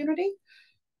our community.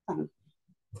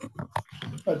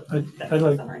 I'd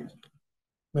like,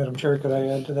 Madam Chair, could I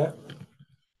add to that?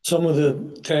 Some of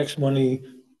the tax money,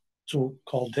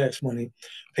 so-called tax money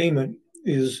payment,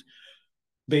 is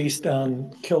based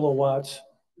on kilowatts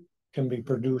can be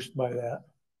produced by that.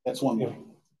 That's one way.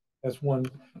 That's one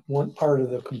part of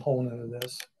the component of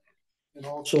this. And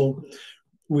also,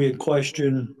 we had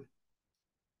questioned,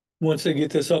 once they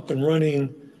get this up and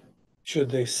running, should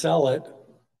they sell it?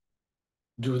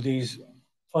 Do these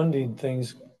funding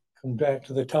things come back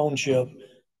to the township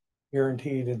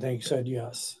guaranteed? And they said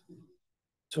yes.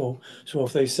 So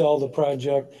if they sell the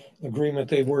project, the agreement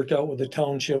they've worked out with the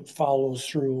township follows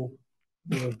through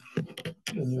with the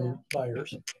new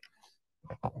buyers.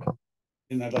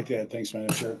 And I'd like to add, thanks,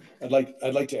 Madam Chair. I'd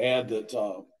like to add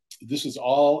that this is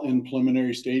all in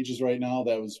preliminary stages right now.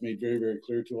 That was made very, very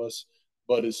clear to us,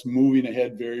 but it's moving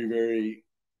ahead very, very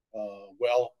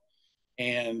well.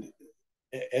 And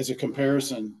as a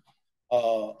comparison,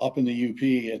 up in the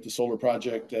UP at the solar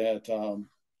project at,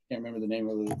 can't remember the name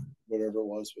of whatever it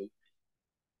was, but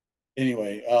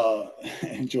anyway,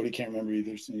 and Jody can't remember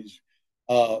either.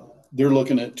 They're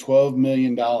looking at $12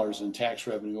 million in tax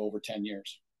revenue over 10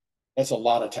 years. That's a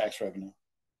lot of tax revenue.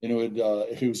 And it would,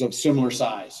 if it was of similar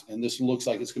size, and this looks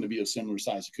like it's going to be of similar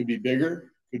size. It could be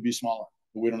bigger, could be smaller.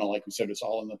 But we don't know. Like we said, it's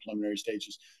all in the preliminary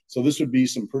stages. So this would be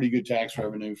some pretty good tax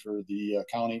revenue for the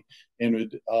county, and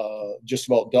would just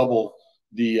about double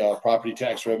the property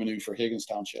tax revenue for Higgins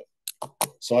Township.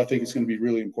 So I think it's going to be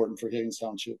really important for Higgins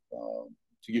Township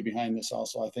to get behind this.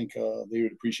 Also, I think they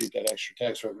would appreciate that extra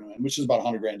tax revenue, which is about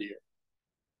 $100,000 a year.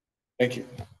 Thank you.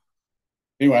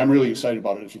 Anyway, I'm really excited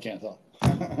about it, if you can't tell.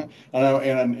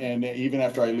 and even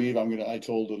after I leave, I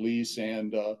told Elise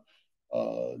and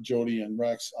Jody and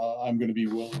Rex, I'm going to be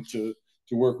willing to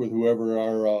work with whoever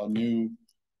our new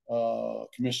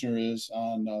commissioner is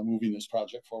on moving this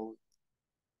project forward.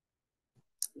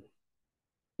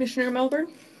 Commissioner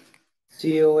Melbourne?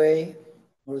 COA,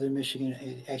 Northern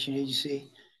Michigan Action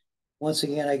Agency. Once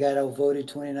again, I got outvoted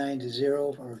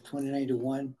 29-0 or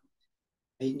 29-1.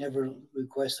 I never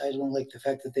request. I don't like the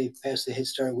fact that they passed the Head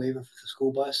Start waiver for the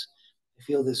school bus. I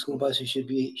feel that school buses should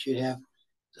have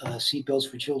seatbelts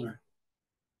for children.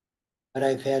 But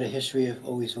I've had a history of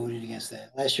always voting against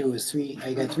that. Last year was 3.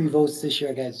 I got 3 votes. This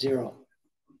year I got 0.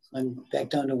 So I'm back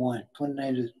down to 1.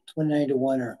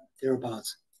 29-1 or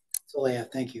thereabouts. That's all I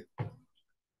have. Thank you.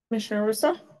 Commissioner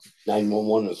Russo?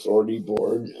 911 Authority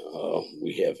Board.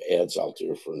 We have ads out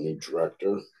there for a new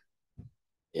director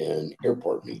and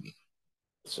airport meeting.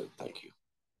 So thank you.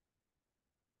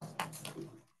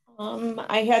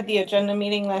 I had the agenda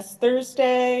meeting last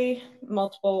Thursday,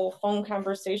 multiple phone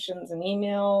conversations and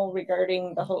email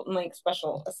regarding the Houghton Lake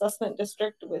Special Assessment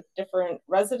District with different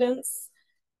residents.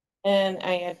 And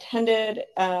I attended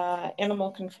an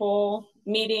animal control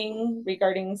meeting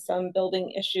regarding some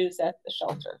building issues at the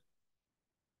shelter.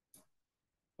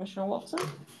 Commissioner Wolfson?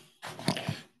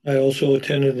 I also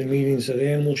attended the meetings at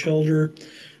Animal Shelter,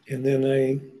 and then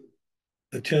I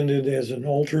attended as an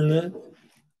alternate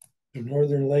to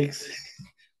Northern Lakes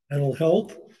Mental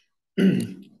Health.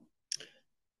 I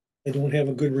don't have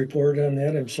a good report on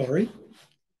that. I'm sorry.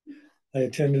 I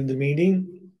attended the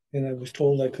meeting and I was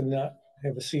told I could not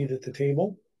have a seat at the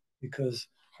table because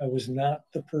I was not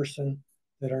the person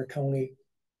that our county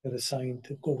had assigned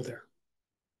to go there,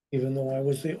 even though I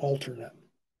was the alternate.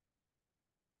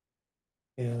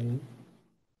 And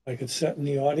I could sit in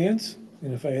the audience,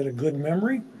 and if I had a good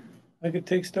memory, I could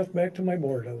take stuff back to my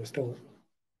board, I was told.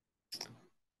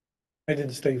 I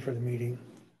didn't stay for the meeting.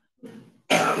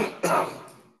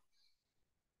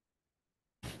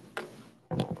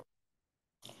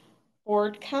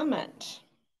 Board comment.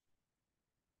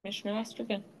 Commissioner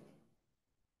Ostergen.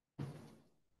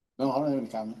 No, I don't have any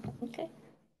comment. Okay.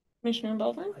 Commissioner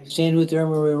Belvin? I stand with the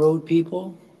Emery Road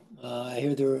people. I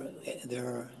hear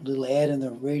their little ad on the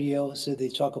radio said they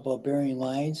talk about burying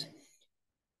lines.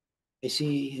 I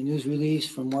see a news release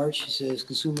from March. It says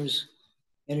consumers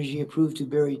energy approved to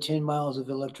bury 10 miles of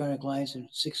electronic lines in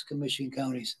 6 Michigan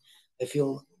counties. I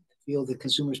feel the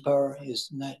consumers' power is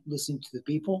not listening to the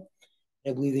people.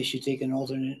 I believe they should take an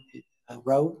alternate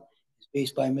route. It's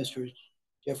based by Mr.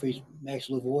 Jeffrey Max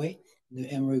Lavoie, the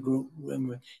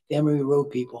Emery Road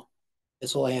people.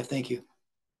 That's all I have. Thank you.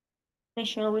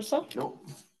 Commissioner Russo? No.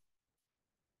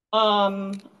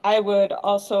 I would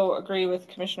also agree with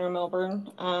Commissioner Milburn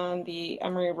on the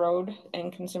Emery Road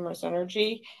and Consumers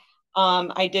Energy.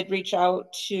 I did reach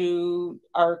out to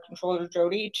our controller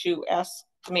Jody to ask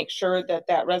to make sure that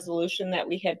that resolution that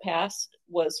we had passed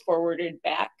was forwarded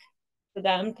back to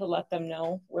them to let them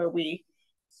know where we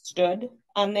stood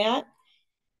on that.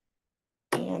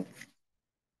 And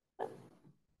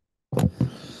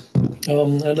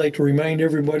I'd like to remind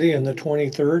everybody on the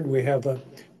 23rd, we have a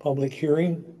public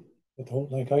hearing at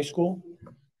Houghton Lake High School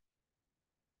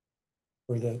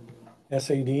for the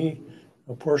SAD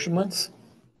apportionments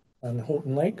on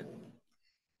Houghton Lake.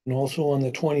 And also on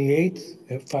the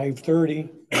 28th at 5:30,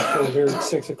 I'm there at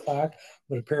 6 o'clock,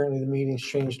 but apparently the meeting's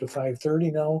changed to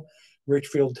 5:30 now.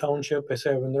 Richfield Township is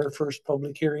having their first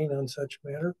public hearing on such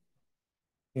matter.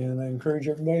 And I encourage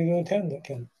everybody to attend that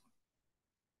can.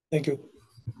 Thank you.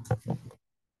 Do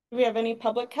we have any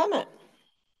public comment?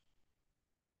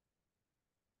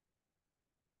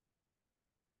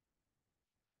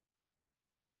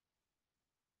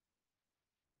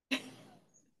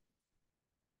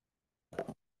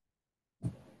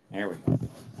 There we go.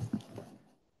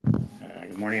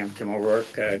 Good morning, I'm Tim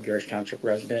O'Rourke, Garrish Township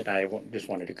resident. I just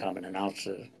wanted to come and announce,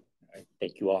 I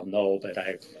think you all know that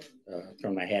I've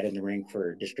thrown my hat in the ring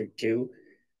for District 2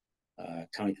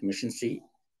 County Commission seat.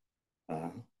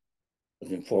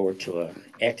 Looking forward to an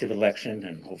active election,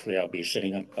 and hopefully I'll be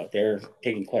sitting up out there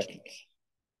taking questions.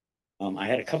 I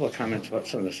had a couple of comments about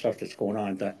some of the stuff that's going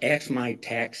on. The Ask My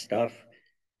Tax stuff,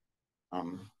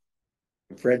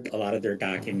 I've read a lot of their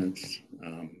documents.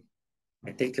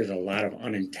 I think there's a lot of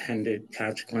unintended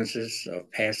consequences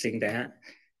of passing that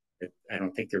I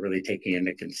don't think they're really taking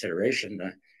into consideration.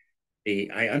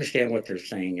 I understand what they're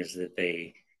saying is that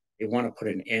they want to put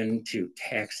an end to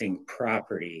taxing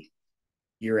property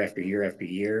year after year after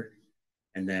year,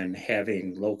 and then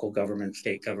having local government,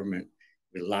 state government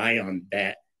rely on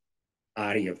that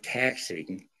body of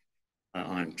taxing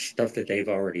on stuff that they've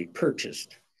already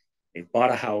purchased. They've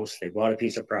bought a house, they bought a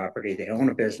piece of property, they own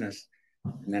a business,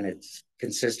 and then it's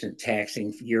consistent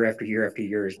taxing year after year after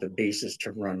year is the basis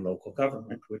to run local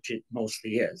government, which it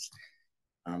mostly is.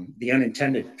 The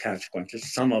unintended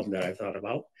consequences, some of them that I thought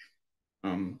about,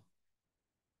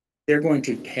 they're going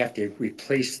to have to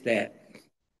replace that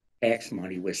tax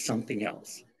money with something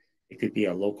else. It could be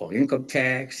a local income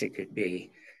tax. It could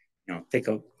be, think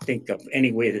of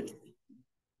any way that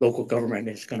local government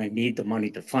is going to need the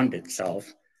money to fund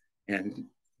itself. And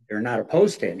they're not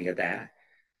opposed to any of that.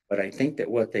 But I think that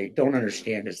what they don't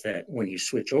understand is that when you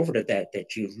switch over to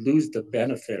that you lose the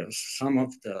benefit of some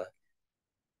of the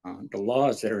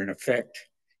laws that are in effect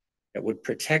that would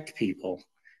protect people.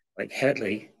 Like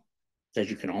Headley says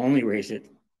you can only raise it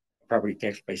property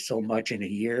tax by so much in a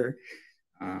year.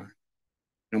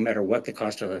 No matter what the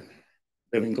cost of the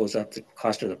living goes up, the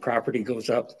cost of the property goes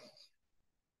up.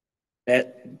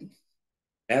 That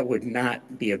would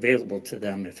not be available to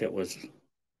them if it was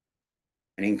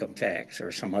an income tax or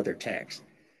some other tax.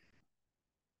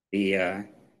 I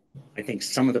think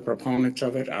some of the proponents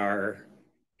of it are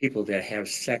people that have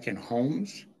second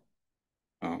homes,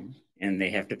 and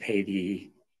they have to pay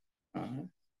the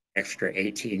extra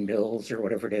 18 mills or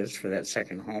whatever it is for that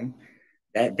second home.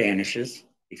 That vanishes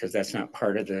because that's not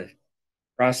part of the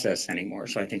process anymore.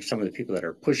 So I think some of the people that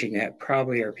are pushing that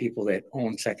probably are people that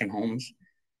own second homes,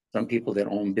 some people that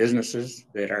own businesses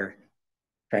that are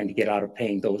trying to get out of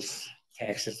paying those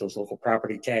taxes, those local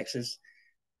property taxes,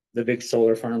 the big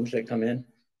solar farms that come in.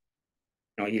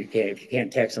 If you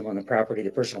can't tax them on the property,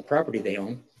 the personal property they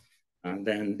own,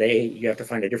 then you have to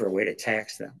find a different way to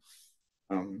tax them.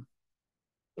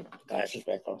 Glasses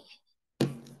back off.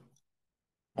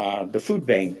 The food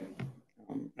bank,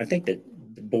 I think that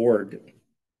the board,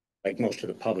 like most of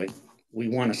the public, we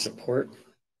want to support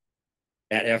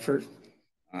that effort.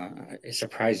 It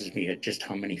surprises me at just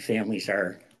how many families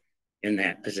are in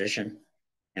that position.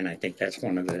 And I think that's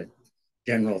one of the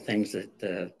general things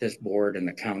that this board and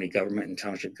the county government and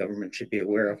township government should be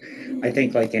aware of. I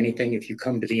think like anything, if you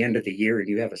come to the end of the year and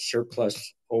you have a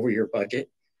surplus over your budget,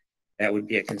 that would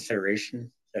be a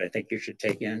consideration that I think you should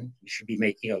take in. You should be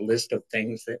making a list of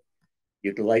things that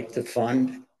you'd like to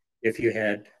fund if you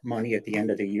had money at the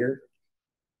end of the year.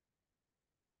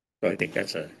 So I think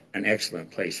that's an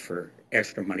excellent place for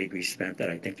extra money to be spent that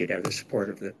I think you'd have the support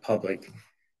of the public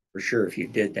for sure if you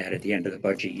did that at the end of the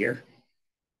budget year.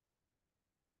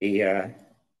 The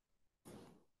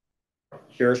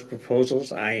sheriff's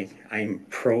proposals, I'm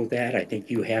pro that. I think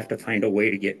you have to find a way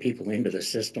to get people into the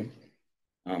system,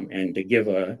 and to give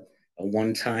a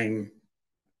one-time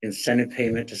incentive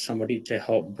payment to somebody to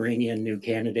help bring in new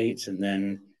candidates and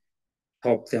then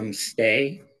help them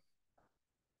stay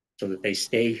so that they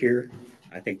stay here.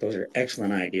 I think those are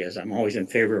excellent ideas. I'm always in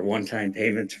favor of one-time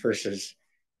payments versus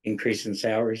increase in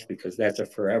salaries, because that's a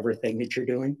forever thing that you're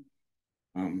doing.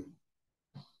 In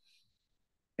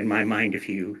my mind, if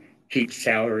you keep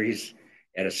salaries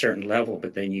at a certain level,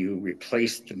 but then you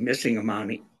replace the missing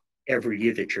amount every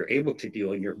year that you're able to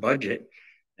do in your budget,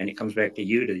 then it comes back to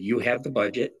you have the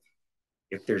budget.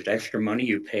 If there's extra money,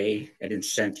 you pay an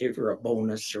incentive or a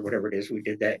bonus or whatever it is. We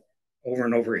did that over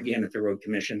and over again at the road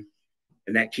commission,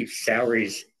 and that keeps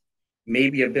salaries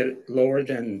maybe a bit lower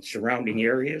than surrounding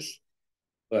areas,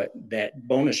 but that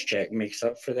bonus check makes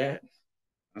up for that.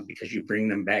 Because you bring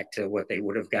them back to what they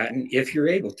would have gotten if you're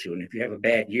able to. And if you have a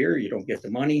bad year, you don't get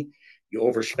the money, you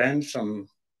overspend, some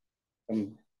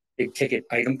big ticket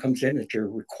item comes in that you're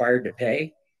required to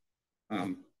pay,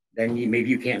 then maybe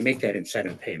you can't make that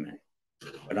incentive payment.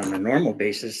 But on a normal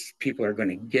basis, people are going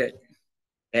to get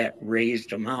that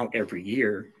raised amount every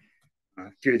year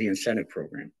through the incentive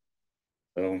program.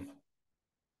 So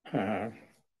I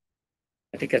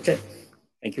think that's it.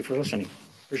 Thank you for listening.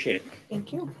 Appreciate it.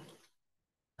 Thank you.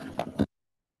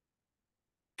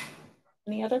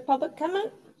 Any other public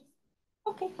comment?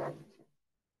 Okay.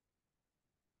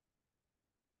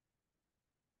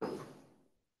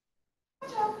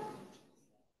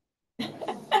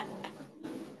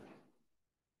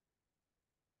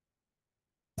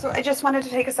 So I just wanted to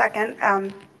take a second.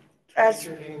 As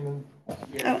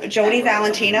Jody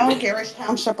Valentino, Garrish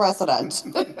Township resident.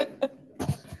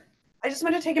 I just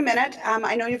want to take a minute.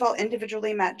 I know you've all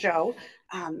individually met Joe.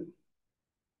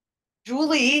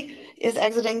 Julie is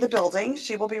exiting the building.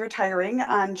 She will be retiring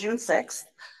on June 6th.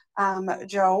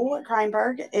 Joe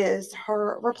Kreinberg is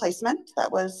her replacement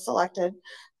that was selected.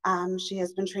 She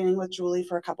has been training with Julie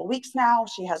for a couple weeks now.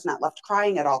 She has not left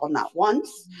crying at all, not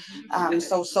once.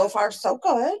 So far, so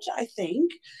good, I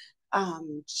think.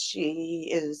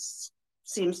 She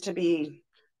seems to be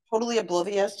totally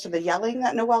oblivious to the yelling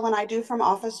that Noelle and I do from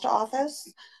office to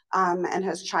office, and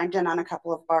has chimed in on a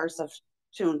couple of bars of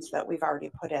tunes that we've already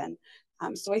put in.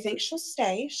 So I think she'll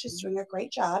stay. She's doing a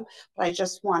great job, but I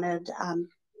just wanted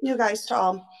you guys to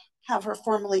all have her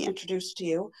formally introduced to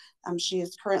you. She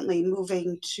is currently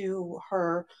moving to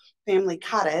her family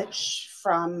cottage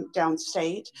from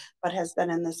downstate, but has been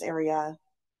in this area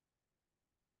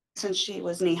since she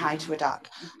was knee-high to a duck.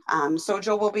 So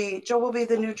Joe will be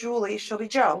the new Julie. She'll be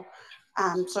Joe.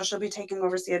 So she'll be taking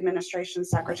over as the administration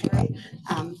secretary.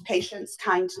 Patience,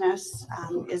 kindness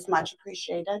is much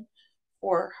appreciated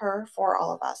for her, for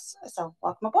all of us. So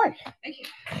welcome aboard. Thank you.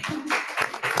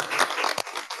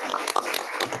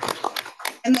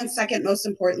 And then second, most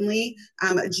importantly,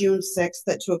 June 6th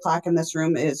at 2 o'clock in this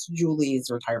room is Julie's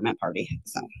retirement party.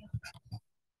 So.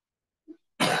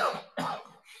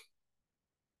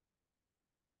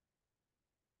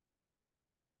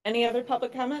 Any other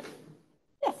public comment?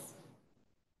 Yes.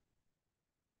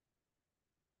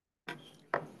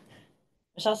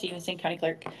 Michelle Stevenson, County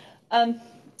Clerk.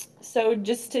 So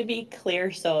just to be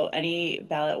clear, so any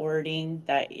ballot wording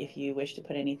that if you wish to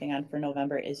put anything on for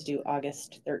November is due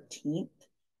August 13th.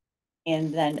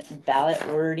 And then ballot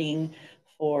wording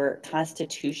for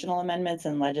constitutional amendments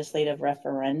and legislative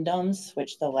referendums,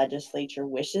 which the legislature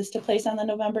wishes to place on the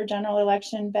November general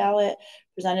election ballot,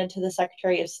 presented to the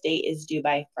Secretary of State, is due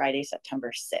by Friday,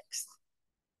 September 6th.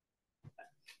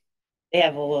 They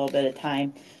have a little bit of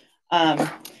time.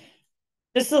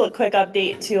 Just a little quick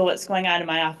update to what's going on in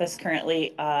my office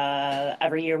currently.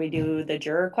 Every year we do the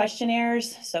juror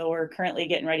questionnaires. So we're currently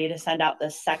getting ready to send out the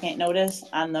second notice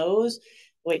on those,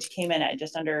 which came in at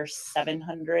just under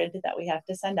 700 that we have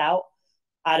to send out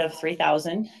of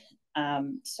 3,000.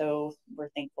 So we're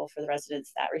thankful for the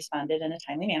residents that responded in a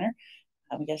timely manner.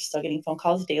 We are still getting phone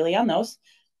calls daily on those.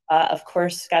 Of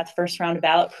course, got the first round of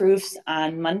ballot proofs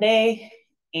on Monday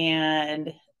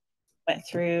and went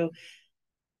through,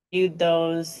 viewed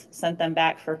those, sent them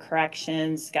back for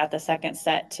corrections, got the second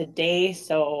set today.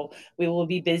 So we will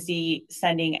be busy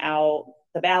sending out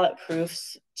the ballot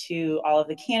proofs to all of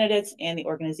the candidates and the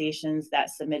organizations that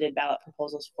submitted ballot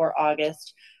proposals for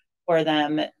August for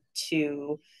them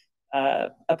to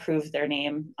approve their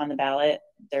name on the ballot.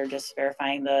 They're just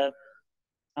verifying the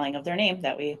spelling of their name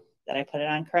that I put it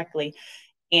on correctly.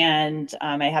 And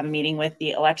I have a meeting with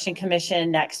the Election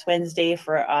Commission next Wednesday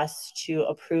for us to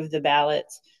approve the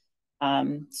ballots.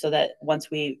 So that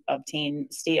once we obtain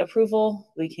state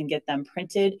approval, we can get them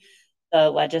printed. The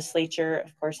legislature,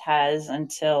 of course, has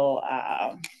until,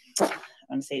 I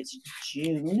want to say it's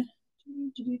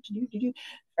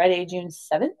Friday, June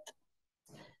 7th,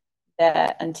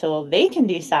 until they can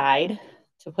decide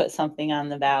to put something on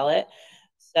the ballot.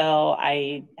 So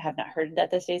I have not heard that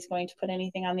the state's going to put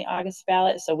anything on the August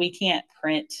ballot. So we can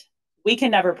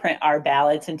never print our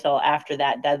ballots until after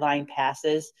that deadline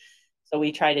passes. So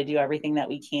we try to do everything that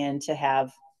we can to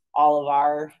have all of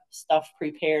our stuff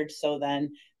prepared. So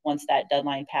then once that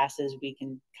deadline passes, we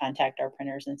can contact our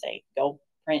printers and say, go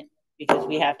print, because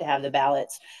we have to have the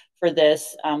ballots for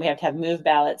this. We have to have moved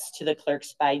ballots to the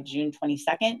clerks by June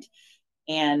 22nd.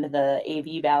 And the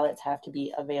AV ballots have to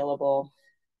be available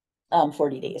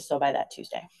 40 days. So by that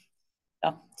Tuesday.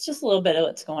 So it's just a little bit of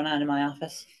what's going on in my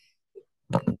office.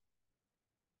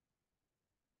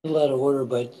 A lot of order,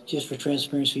 but just for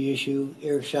transparency issue,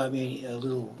 Eric shot me a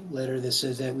little letter that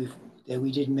says that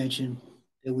we didn't mention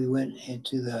that we went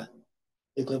into the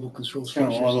lake level control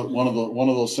structures. Kind of one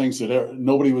of those things that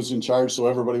nobody was in charge, so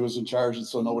everybody was in charge, and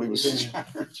so nobody was in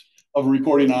charge of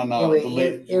reporting on anyway, the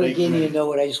lake. Eric gave me a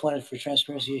note. I just wanted for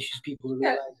transparency issues people to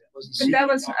realize it wasn't secret. That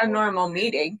was a normal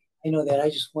meeting. I know that.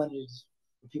 I just wanted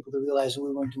for people to realize that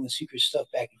we weren't doing secret stuff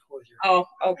back and forth here. Oh,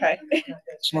 okay.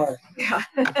 Smart. Yeah.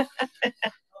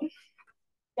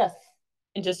 Yes.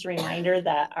 And just a reminder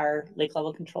that our lake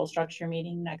level control structure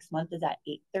meeting next month is at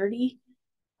 8:30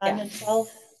 on the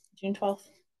 12th, June 12th.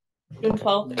 June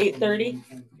 12th, 8:30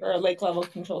 for a lake level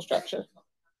control structure.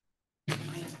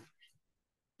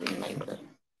 Reminder.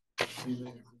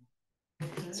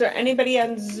 Is there anybody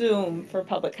on Zoom for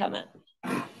public comment?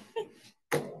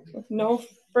 With no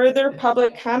further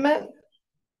public comment,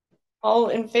 all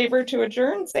in favor to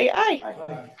adjourn, say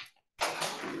aye.